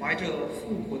念怀着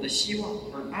复活的希望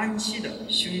而安息的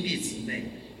兄弟姊妹，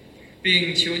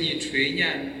并求你垂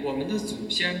念我们的祖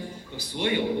先和所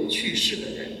有去世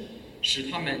的人，使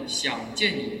他们想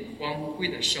见你光辉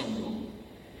的圣容。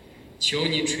求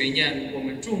你垂念我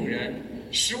们众人，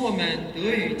使我们得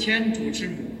与天主之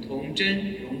母童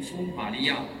真容夫玛利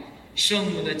亚、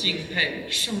圣母的敬佩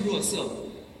圣若瑟、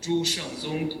诸圣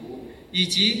宗徒，以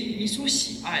及你所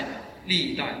喜爱的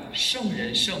历代圣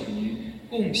人圣女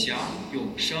共享永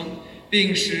生，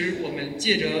并使我们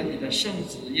借着你的圣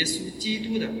子耶稣基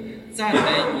督的赞美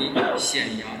你、显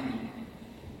扬你。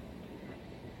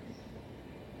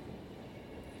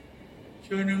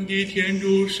全能的天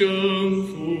主圣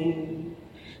父，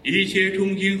一切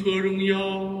崇敬和荣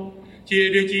耀，借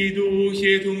着基督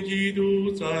协同基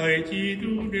督，在基督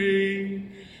内，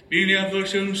并两和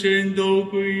圣神都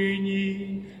归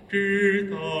你，直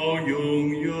到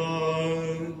永远。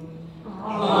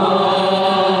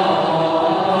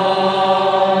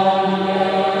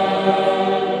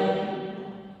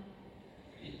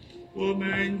我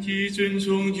们既遵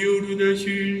从救主的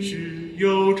训示，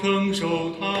又承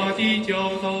受他的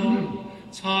教导，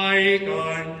才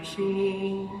敢说：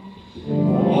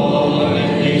我们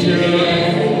的天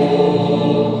父，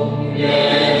愿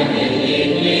你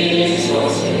领受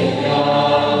宣扬，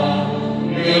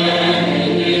愿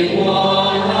你国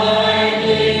来临，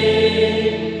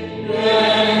愿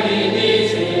你的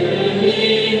旨意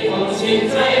奉行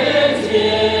在人间，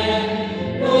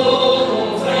如同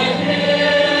在天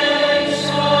上。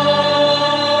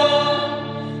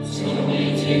求你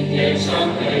今天赏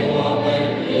给我们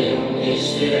日用的食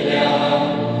粮，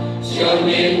求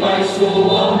你宽恕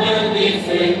我们的罪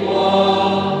过，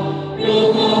如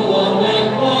同我们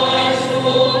宽恕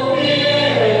别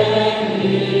人一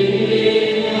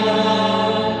样。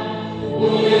不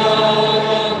要让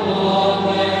我们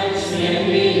陷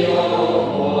于诱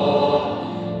惑，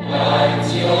但救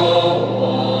我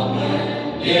们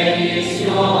免于凶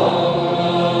恶。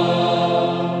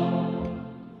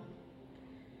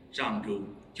上主，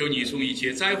求你从一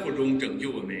切灾祸中拯救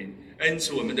我们，恩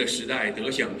赐我们的时代得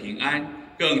享平安，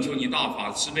更求你大法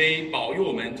慈悲，保佑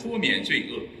我们脱免罪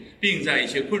恶，并在一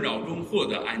切困扰中获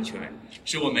得安全，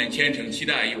使我们虔诚期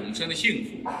待永生的幸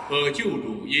福和救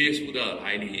主耶稣的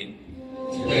来临。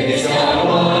天下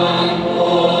万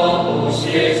国不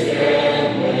歇权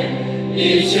威，一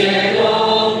切荣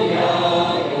耀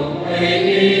永归于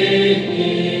你。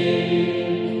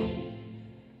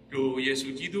主耶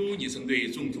稣基督，你曾对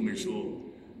宗徒们说：“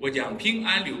我将平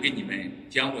安留给你们，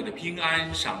将我的平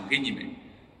安赏给你们。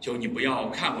求你不要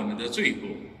看我们的罪过，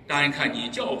单看你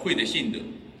教会的信德，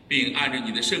并按照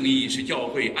你的圣意使教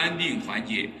会安定团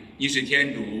结。你是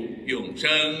天主，永生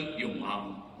永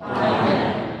王。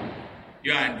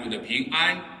愿主的平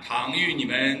安常与你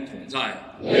们同在。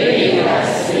与你的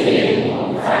心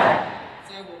同在。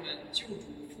在我们救主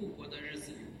复活的日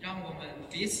子，让我们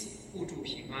彼此互助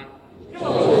平安。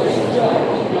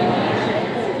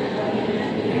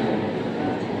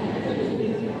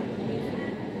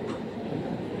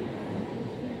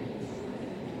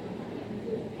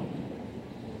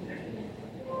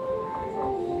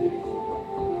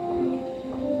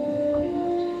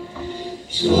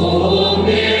主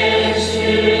灭世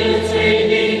罪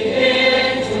的天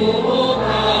主羔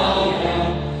羊，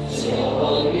求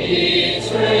你垂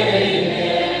怜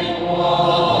我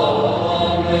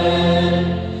们。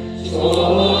主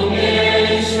灭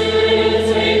世罪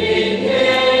的天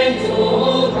主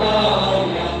羔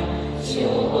羊，求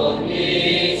你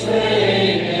垂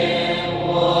怜我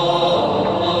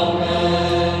们。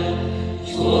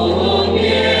主灭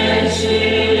世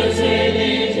罪的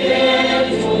天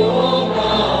主羔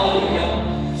羊，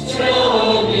求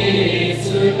你赐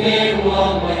给我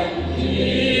们力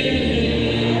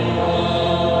量。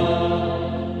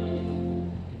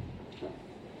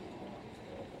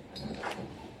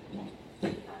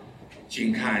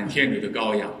请看天主的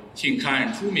羔羊，请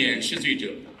看出免世罪者，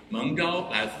蒙召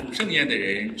来赴盛宴的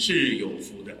人是有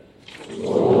福的。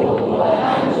我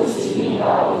按住祈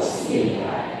祷的信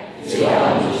来，只要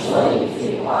你说一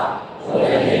句话，我的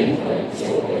灵魂就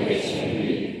会痊愈。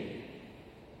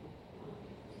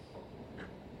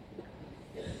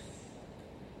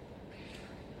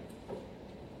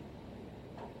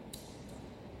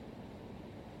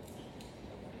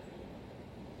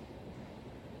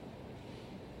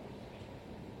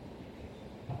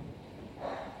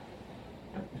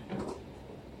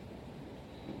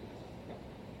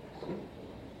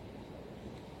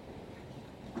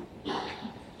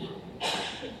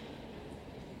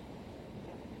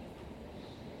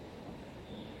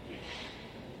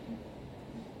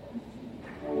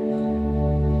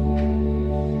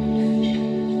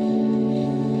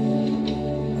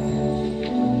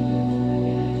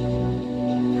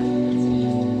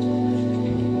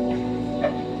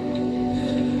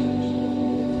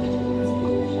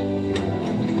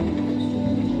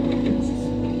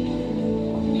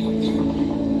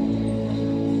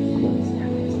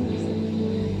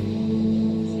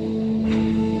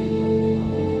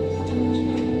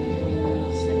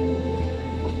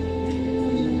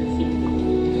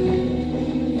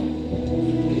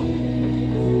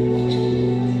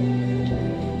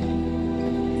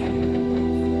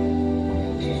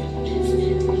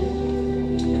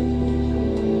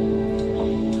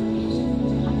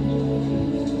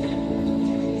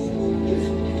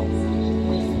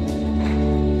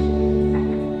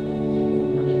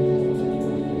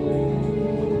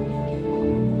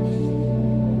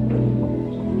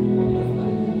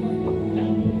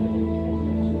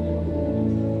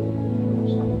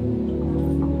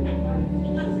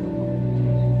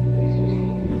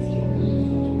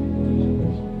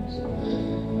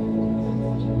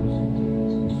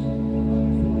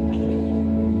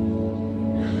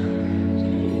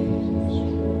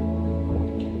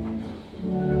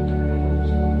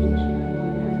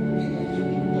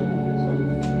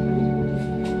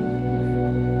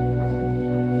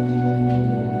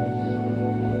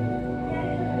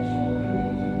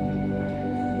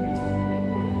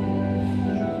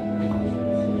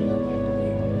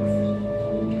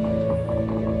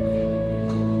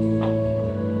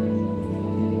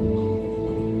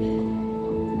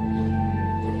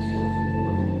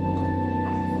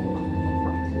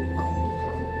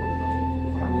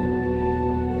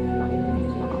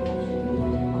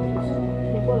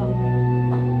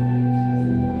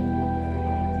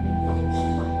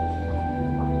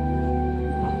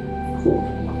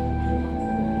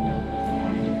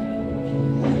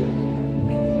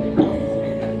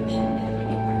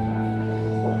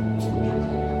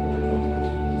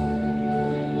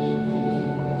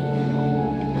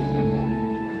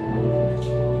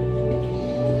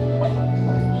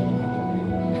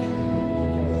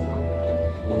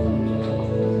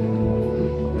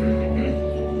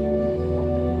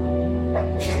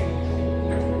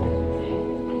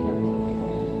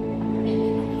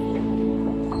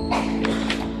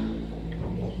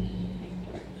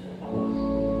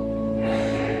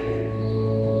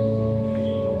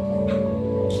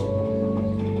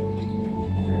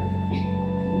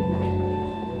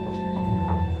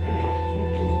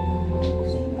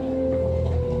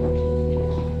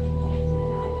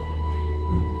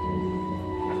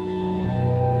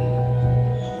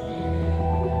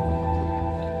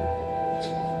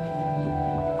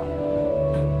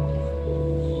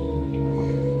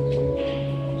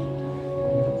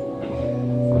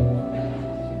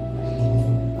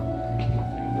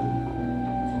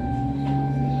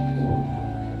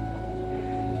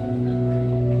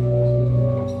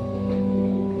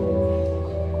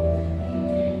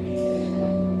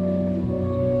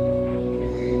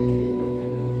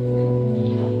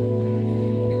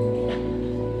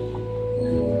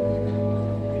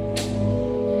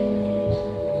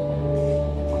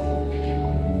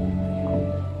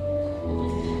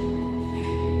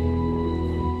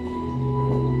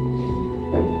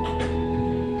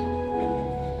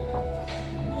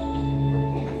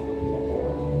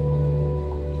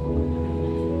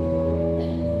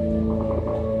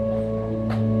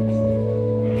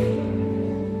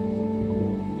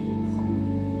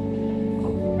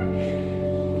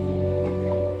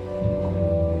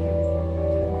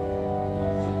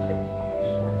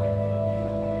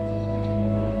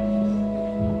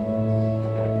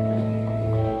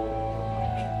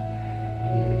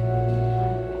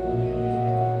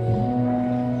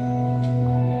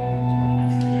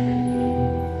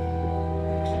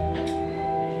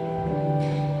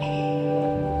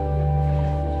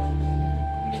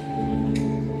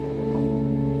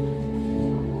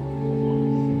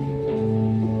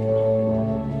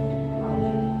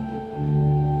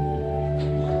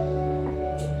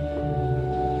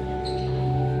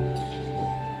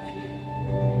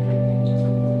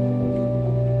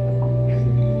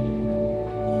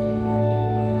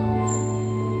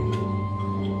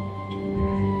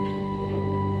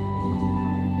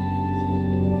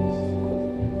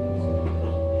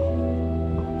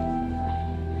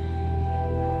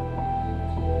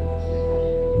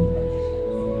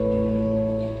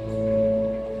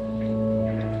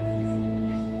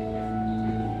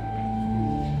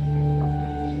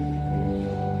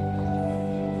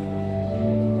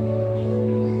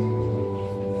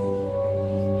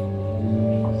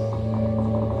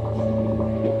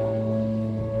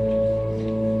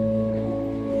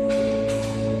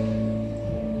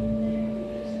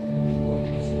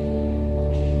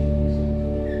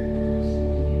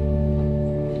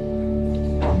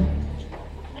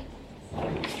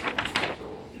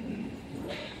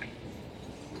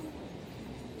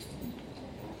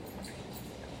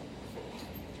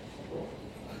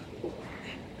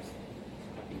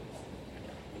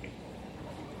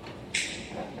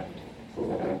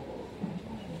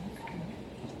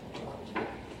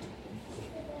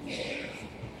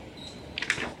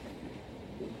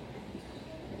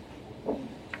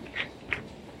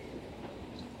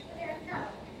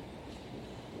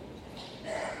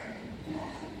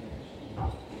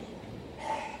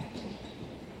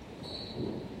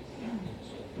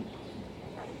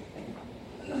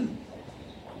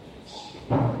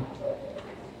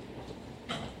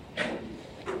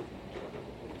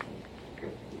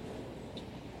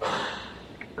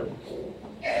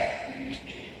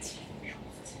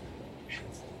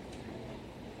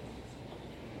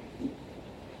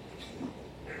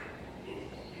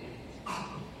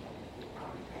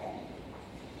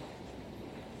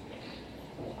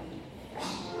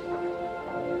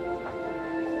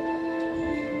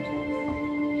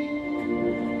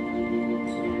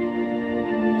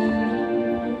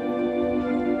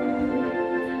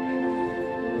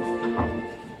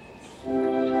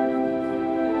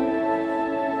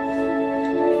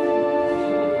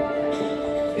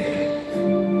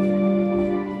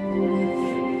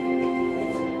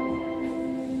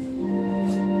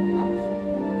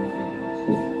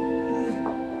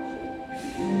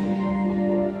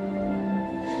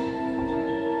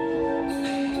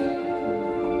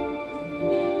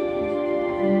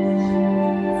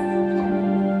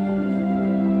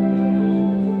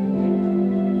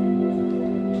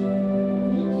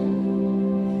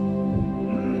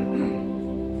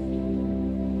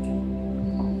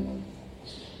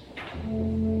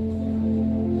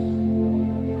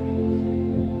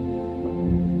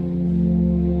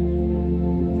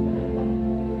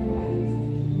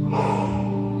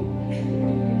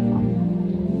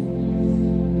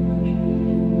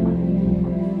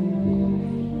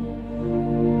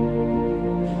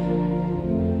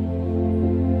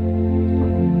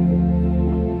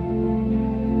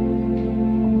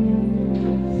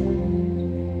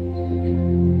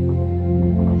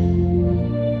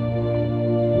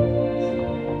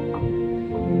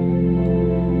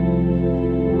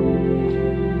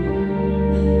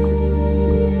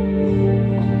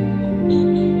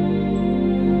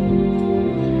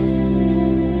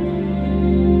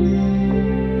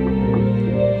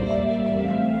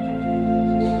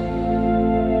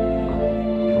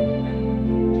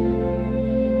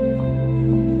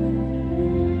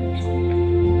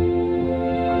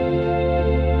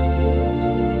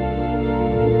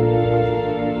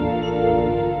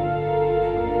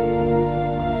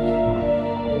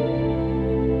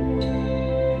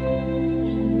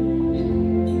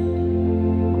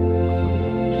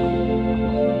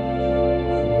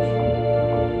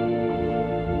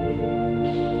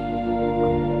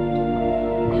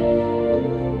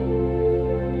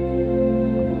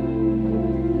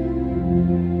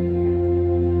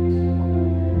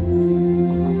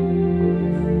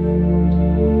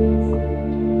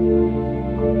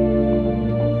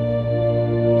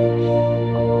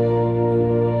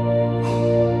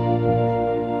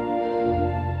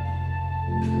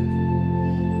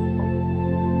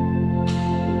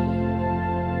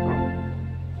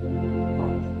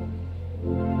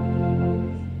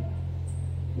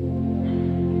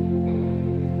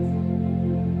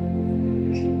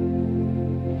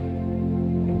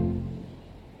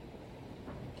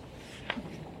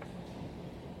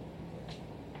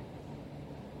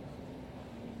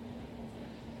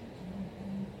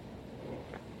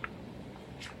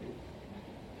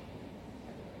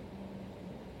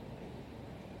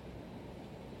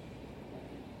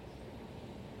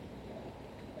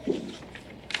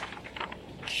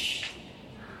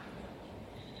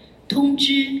通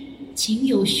知，请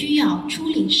有需要出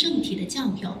领圣体的教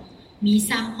友，弥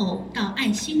撒后到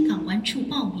爱心港湾处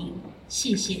报名，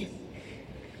谢谢。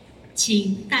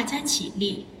请大家起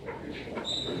立。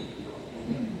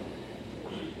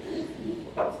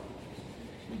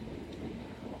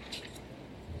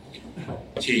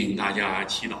请大家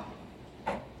祈祷。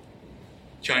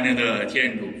全能的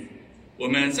天主，我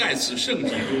们在此圣体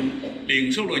中领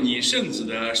受了你圣子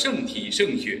的圣体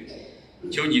圣血，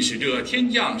求你使这天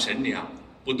降神粮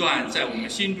不断在我们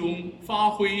心中发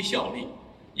挥效力。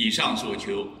以上所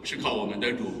求是靠我们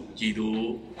的主基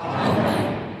督。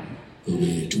各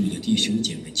位众的弟兄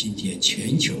姐妹，今天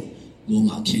全球罗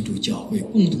马天主教会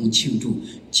共同庆祝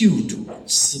救主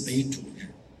慈悲主日，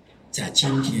在今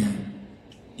天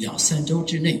2-3周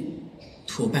之内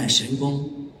托办神功，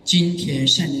今天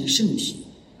善任圣体，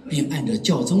并按照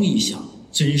教宗意向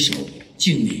遵守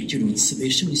敬礼救主慈悲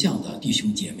圣像的弟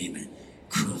兄姐妹们，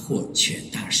可获全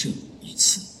大赦一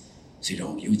次。所以让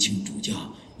我们有请主教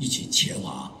一起前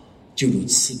往救主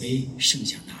慈悲圣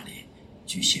像那里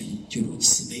举行救主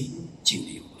慈悲敬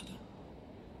礼活动。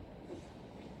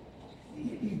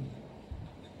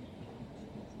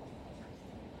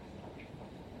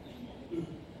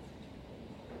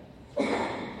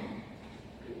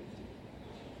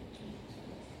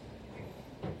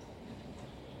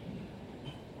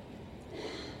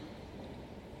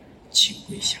请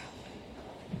跪下。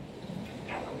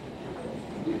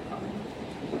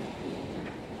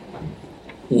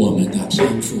我们的天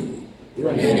父，愿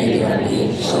你的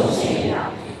名受宣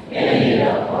扬，愿你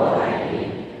的国来临，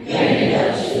愿你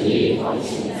的旨意奉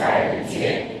行在人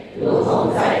间，如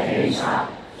同在天上。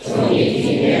求你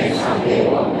今天常给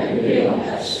我们日用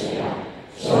的食粮，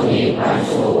求你宽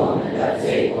恕我们的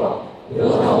罪过，如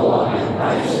同我们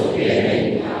宽恕别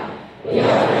人一样，不要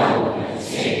让我们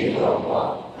陷于诱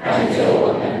惑，但救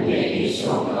我们免于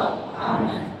凶恶。阿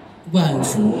门。万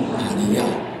福玛利亚，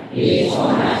你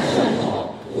充满圣宠，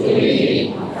主与你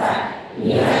同在，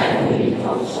你在妇女中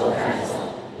受赞颂，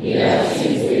你的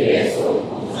亲子耶稣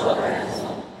同受赞颂。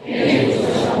愿主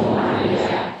圣母玛利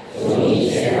亚，主你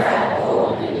现在和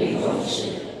我们临终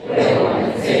时，为我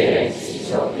们罪人祈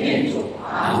求天主。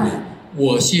阿门。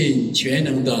我信全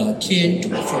能的天主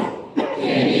父，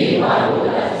天地万物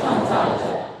的创造者。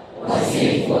我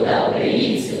信父的唯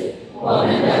一子，我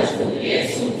们的主耶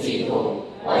稣基督。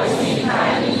我信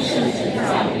他因圣神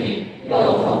降孕，又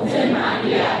童真玛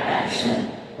利亚诞生。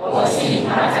我信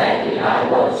他在比拉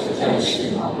多执政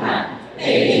时蒙难，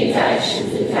被钉在十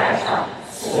字架上，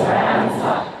死而安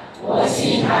葬。我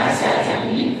信他下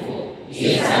降阴府，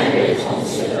第3日从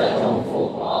死者中复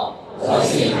活。我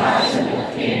信他升了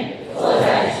天，坐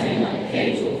在全能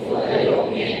天主父的右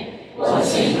边。我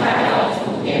信他要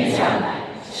从天降来，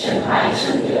审判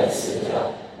生者死者。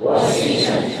我信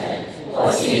圣神，我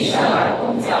信圣而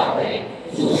公教会，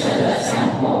诸圣的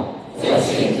相通，就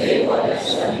信罪过的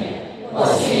赦免。我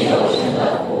信有生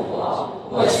的复活，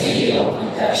我信永恒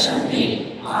的生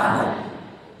命。阿门。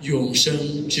永生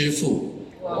之父，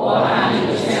我把你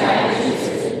深爱之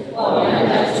子，我们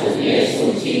的主耶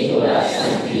稣基督的圣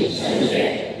体圣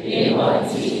血，灵魂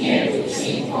及天主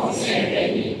性奉献给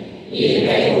你，以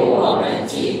维护我们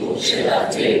及不世的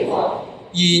罪过。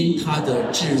因他的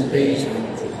至悲苦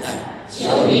难，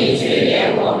求你垂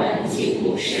怜我们及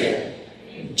不世。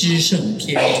至圣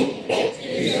天主，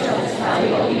至圣常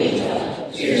有力者，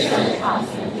至圣长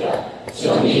存者，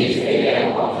求你垂怜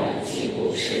我们及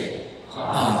不世。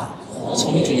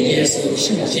从主耶稣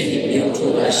圣血里流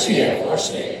出的血和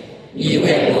水，你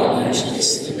为我们是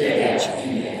慈悲的泉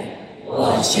源。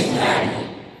我信赖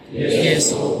你，耶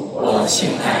稣，我信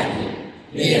赖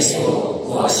你，耶稣，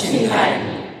我信赖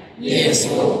你，耶稣，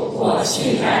我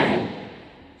信赖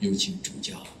你。有请主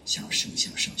教向圣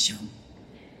像上香。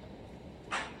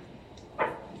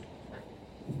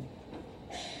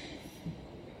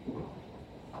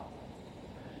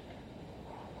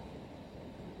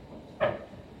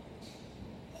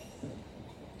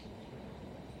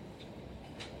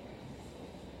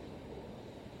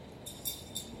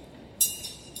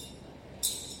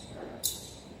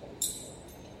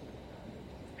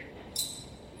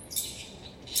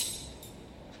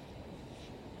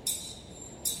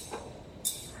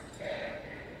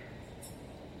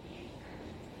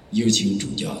有请主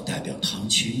教代表堂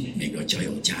区每个教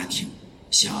友家庭，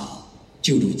向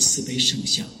救主慈悲圣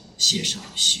像写上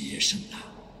许愿圣答。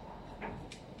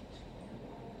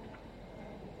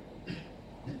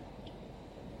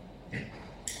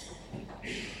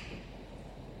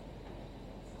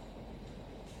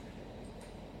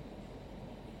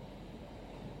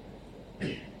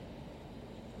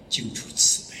救主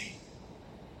慈悲，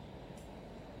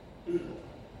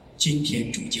今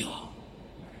天主教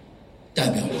代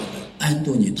表我们安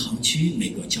多尼堂区每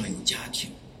个教友家庭，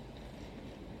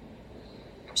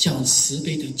向慈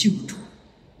悲的救主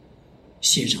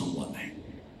献上我们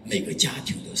每个家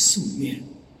庭的夙愿，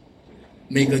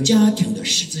每个家庭的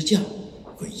十字架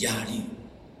和压力，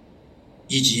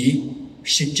以及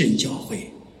深圳教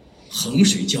会、衡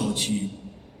水教区、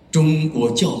中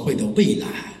国教会的未来，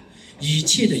一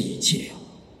切的一切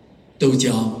都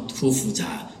将托付在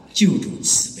救主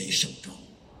慈悲手中。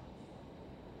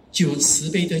救慈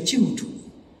悲的救主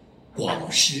广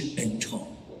施恩宠，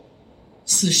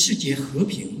赐世界和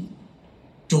平，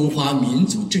中华民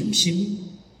族振兴，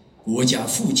国家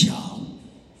富强。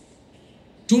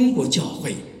中国教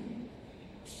会、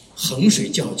衡水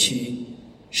教区、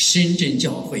深圳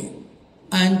教会、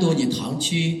安多尼堂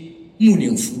区牧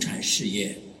灵福传事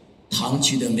业堂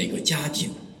区的每个家庭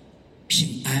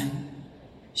平安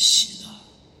喜乐。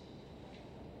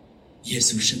耶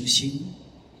稣升心，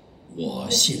我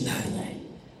信赖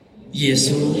你。耶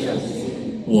稣，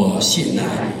我信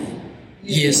赖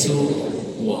你。耶稣，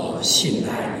我信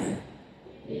赖你。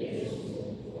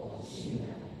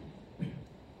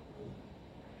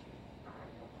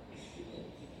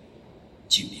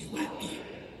敬礼完毕，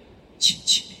请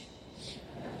起立。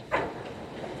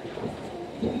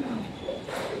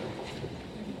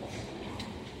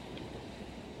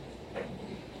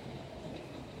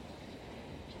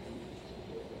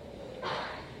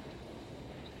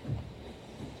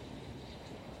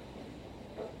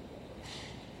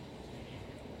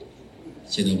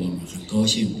现在我们很高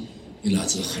兴，有来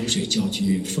自衡水教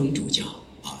区封主教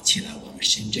前来我们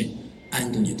深圳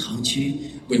安东尼堂区，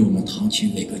为我们堂区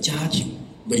每个家庭，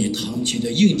为堂区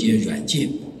的硬件软件、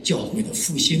教会的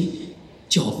复兴、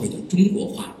教会的中国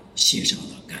化献上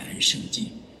了感恩圣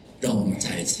祭。让我们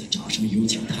再一次掌声有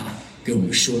请他给我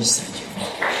们说3句话。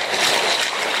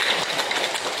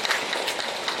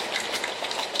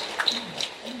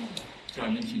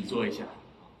让你们请坐一下。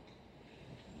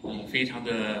非常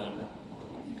的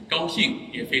高兴，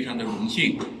也非常的荣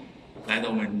幸，来到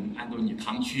我们安东尼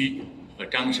堂区，和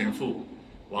张神父、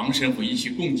王神父一起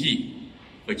共祭，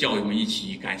和教友们一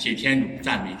起感谢天主、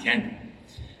赞美天主。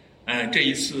这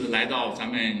一次来到咱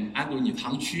们安东尼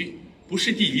堂区，不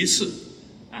是第一次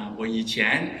我以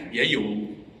前也有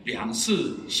2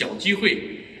次小机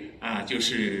会就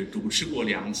是主持过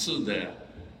2次的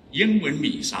英文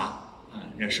弥撒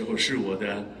那时候是我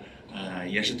的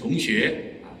也是同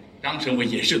学张神父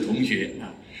也是同学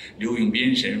刘永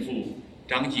斌神父、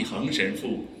张继恒神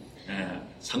父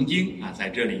曾经在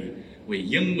这里为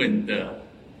英文的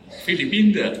菲律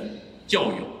宾的教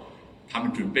友他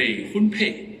们准备婚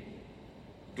配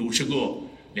主持过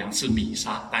2次弥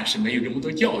撒，但是没有这么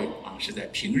多教友是在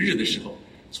平日的时候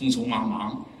匆匆忙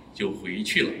忙就回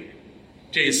去了。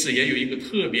这一次也有一个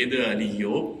特别的理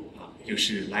由就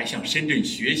是来向深圳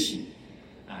学习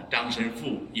张神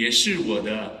父也是我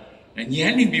的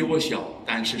年龄比我小，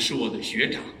但是是我的学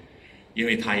长，因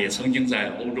为他也曾经在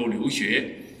欧洲留学，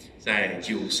在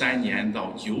93年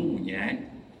到95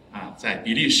年在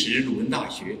比利时鲁汶大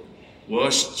学。我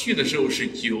去的时候是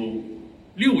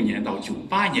96年到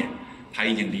98年，他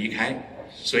已经离开，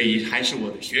所以还是我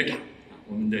的学长，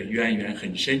我们的渊源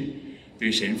很深，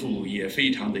对神父也非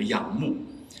常的仰慕，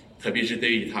特别是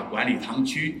对于他管理堂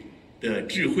区的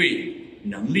智慧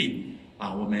能力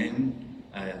我们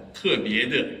特别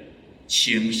的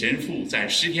请神父在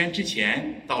10天之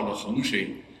前到了衡水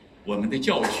我们的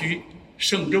教区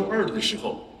圣周2的时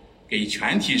候，给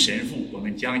全体神父，我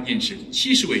们将近是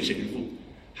70位神父，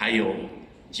还有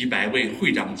几百位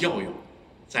会长教友，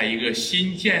在一个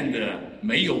新建的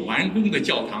没有完工的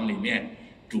教堂里面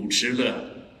主持了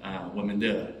我们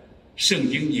的圣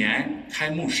经年开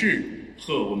幕式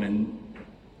和我们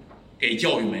给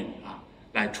教友们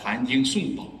来传经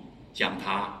诵宝，讲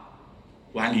他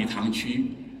管理堂区、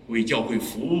为教会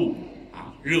服务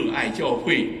热爱教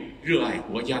会、热爱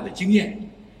国家的经验。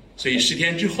所以10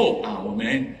天之后我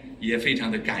们也非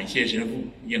常的感谢神父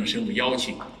应神父邀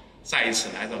请，再一次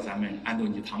来到咱们安东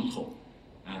尼堂口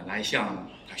来向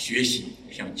他学习，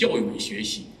向教友们学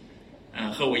习。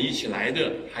和我一起来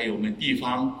的还有我们地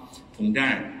方统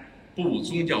战部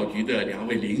宗教局的2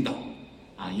位领导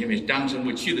因为张神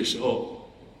父去的时候，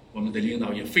我们的领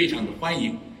导也非常的欢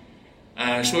迎。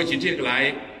说起这个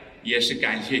来，也是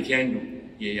感谢天主，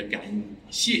也感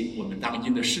谢我们当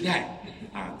今的时代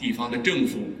地方的政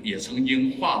府也曾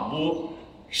经划拨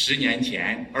10年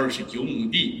前29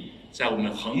亩地，在我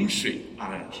们衡水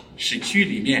市区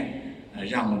里面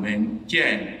让我们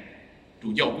建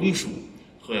主教公署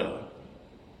和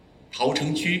桃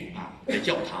城区的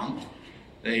教堂。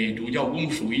主教公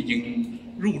署已经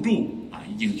入住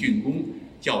已经竣工，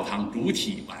教堂主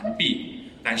体完毕，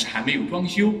但是还没有装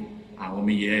修我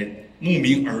们也慕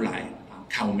名而来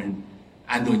看我们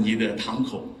安东尼的堂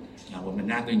口我们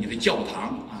安东尼的教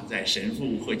堂在神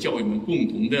父和教友们共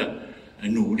同的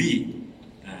努力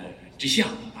之下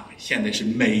现在是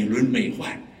美轮美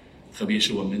奂，特别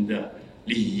是我们的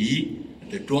礼仪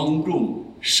的庄重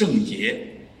圣洁，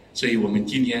所以我们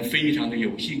今天非常的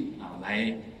有幸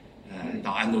来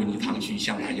到安东尼堂区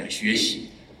向大家学习。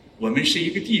我们是一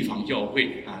个地方教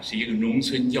会是一个农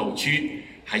村教区，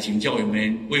还请教友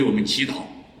们为我们祈祷，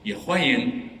也欢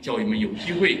迎教友们有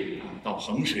机会到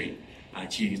衡水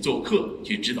去做客，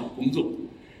去指导工作。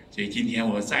所以今天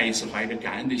我再一次怀着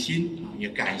感恩的心也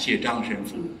感谢张神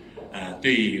父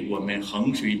对我们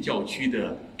衡水教区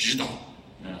的指导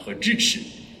和支持。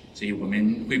所以我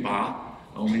们会把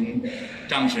我们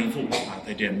张神父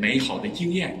的这美好的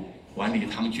经验、管理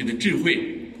堂区的智慧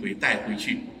会带回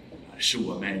去，使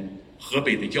我们河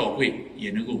北的教会也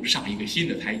能够上一个新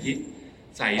的台阶。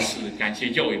再一次感谢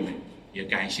教友们，也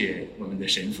感谢我们的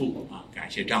神父感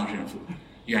谢张神父。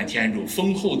愿天主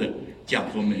丰厚的降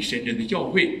福我们深圳的教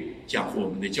会，降福我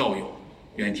们的教友。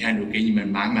愿天主给你们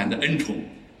满满的恩宠，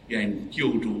愿救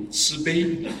主慈悲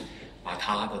把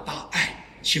他的大爱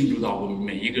倾注到我们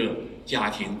每一个家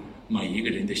庭、每一个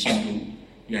人的心中。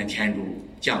愿天主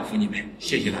降福你们，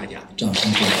谢谢大家。掌声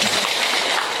鼓励。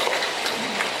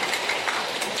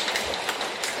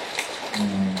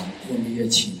我们也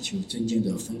请求尊敬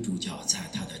的冯主教在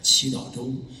他的祈祷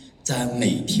中，在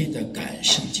每天的感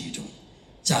圣祭中，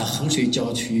在衡水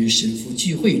教区神父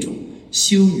聚会中、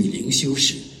修女灵修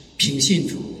时、平信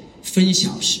徒分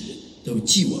享时，都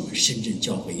记我们深圳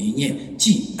教会一念，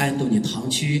记安东尼堂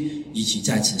区以及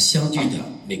在此相聚的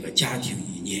每个家庭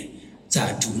一念，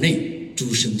在主内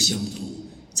诸生相通，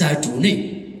在主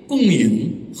内共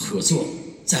赢合作，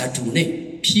在主内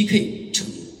PK 成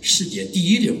世界第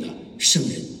一流的圣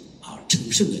人成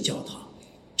圣的教堂，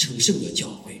成圣的教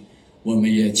会。我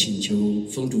们也请求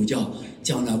冯主教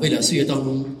将来未来岁月当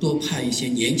中多派一些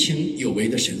年轻有为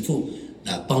的神父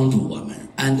来帮助我们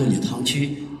安东尼堂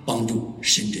区，帮助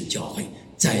深圳教会。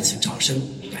再一次掌声，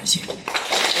感谢。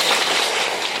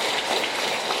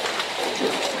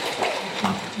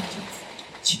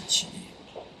请起立。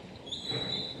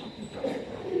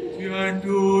愿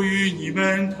主与你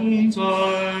们同在，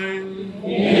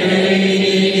愿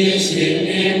与你心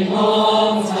灵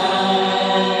同在。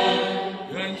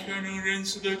愿全能仁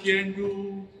慈的天主、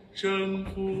圣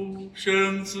父、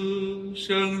圣子、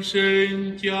圣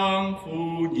神降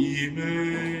福你们。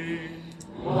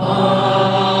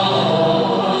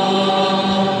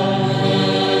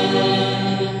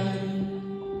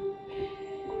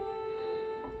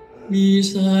弥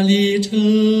撒礼成，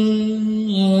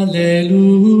阿肋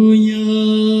路亚，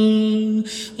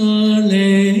阿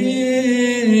肋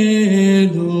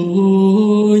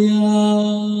路亚。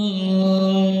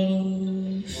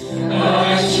感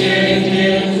谢天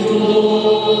主，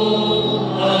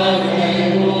阿肋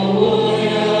路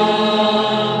亚，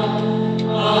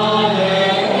阿肋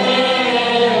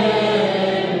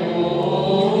路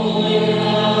亚。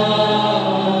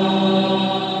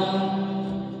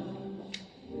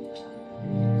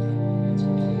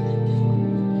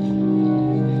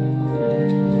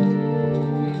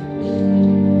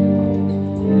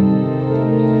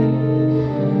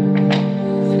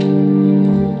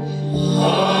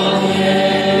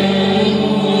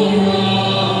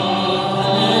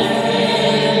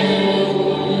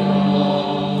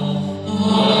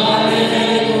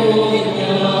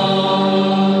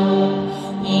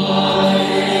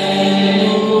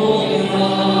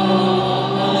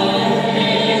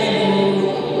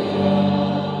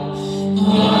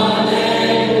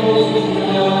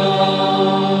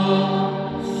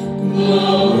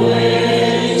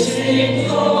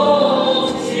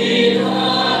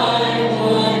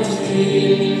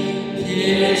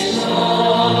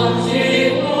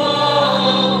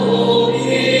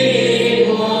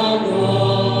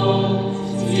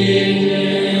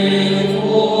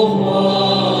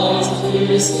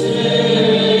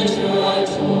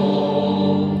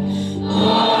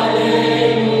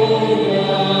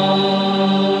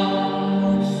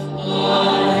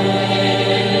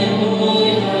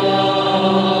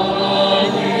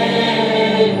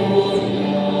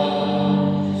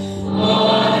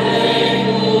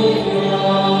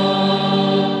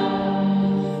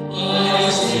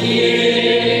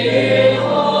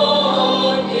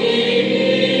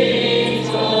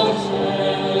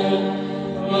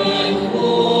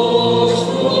Oh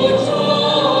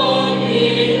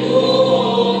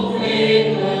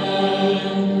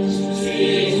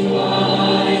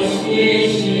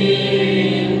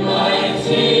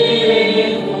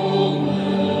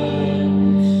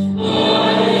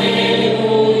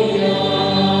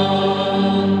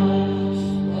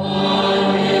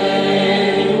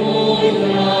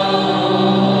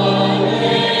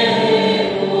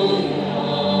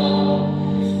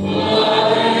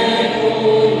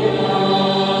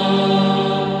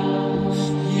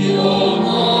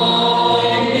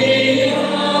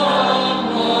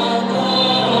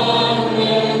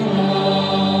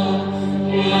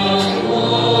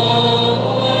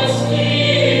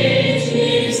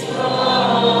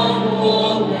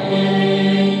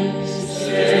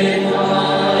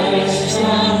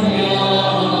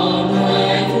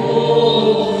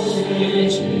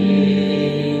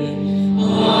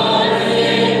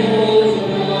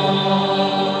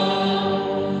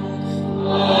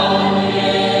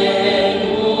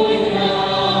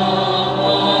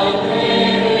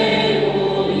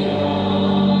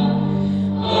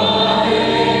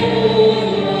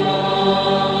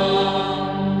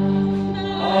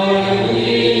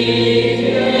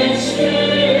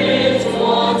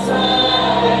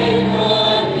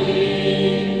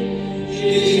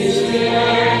慈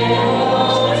爱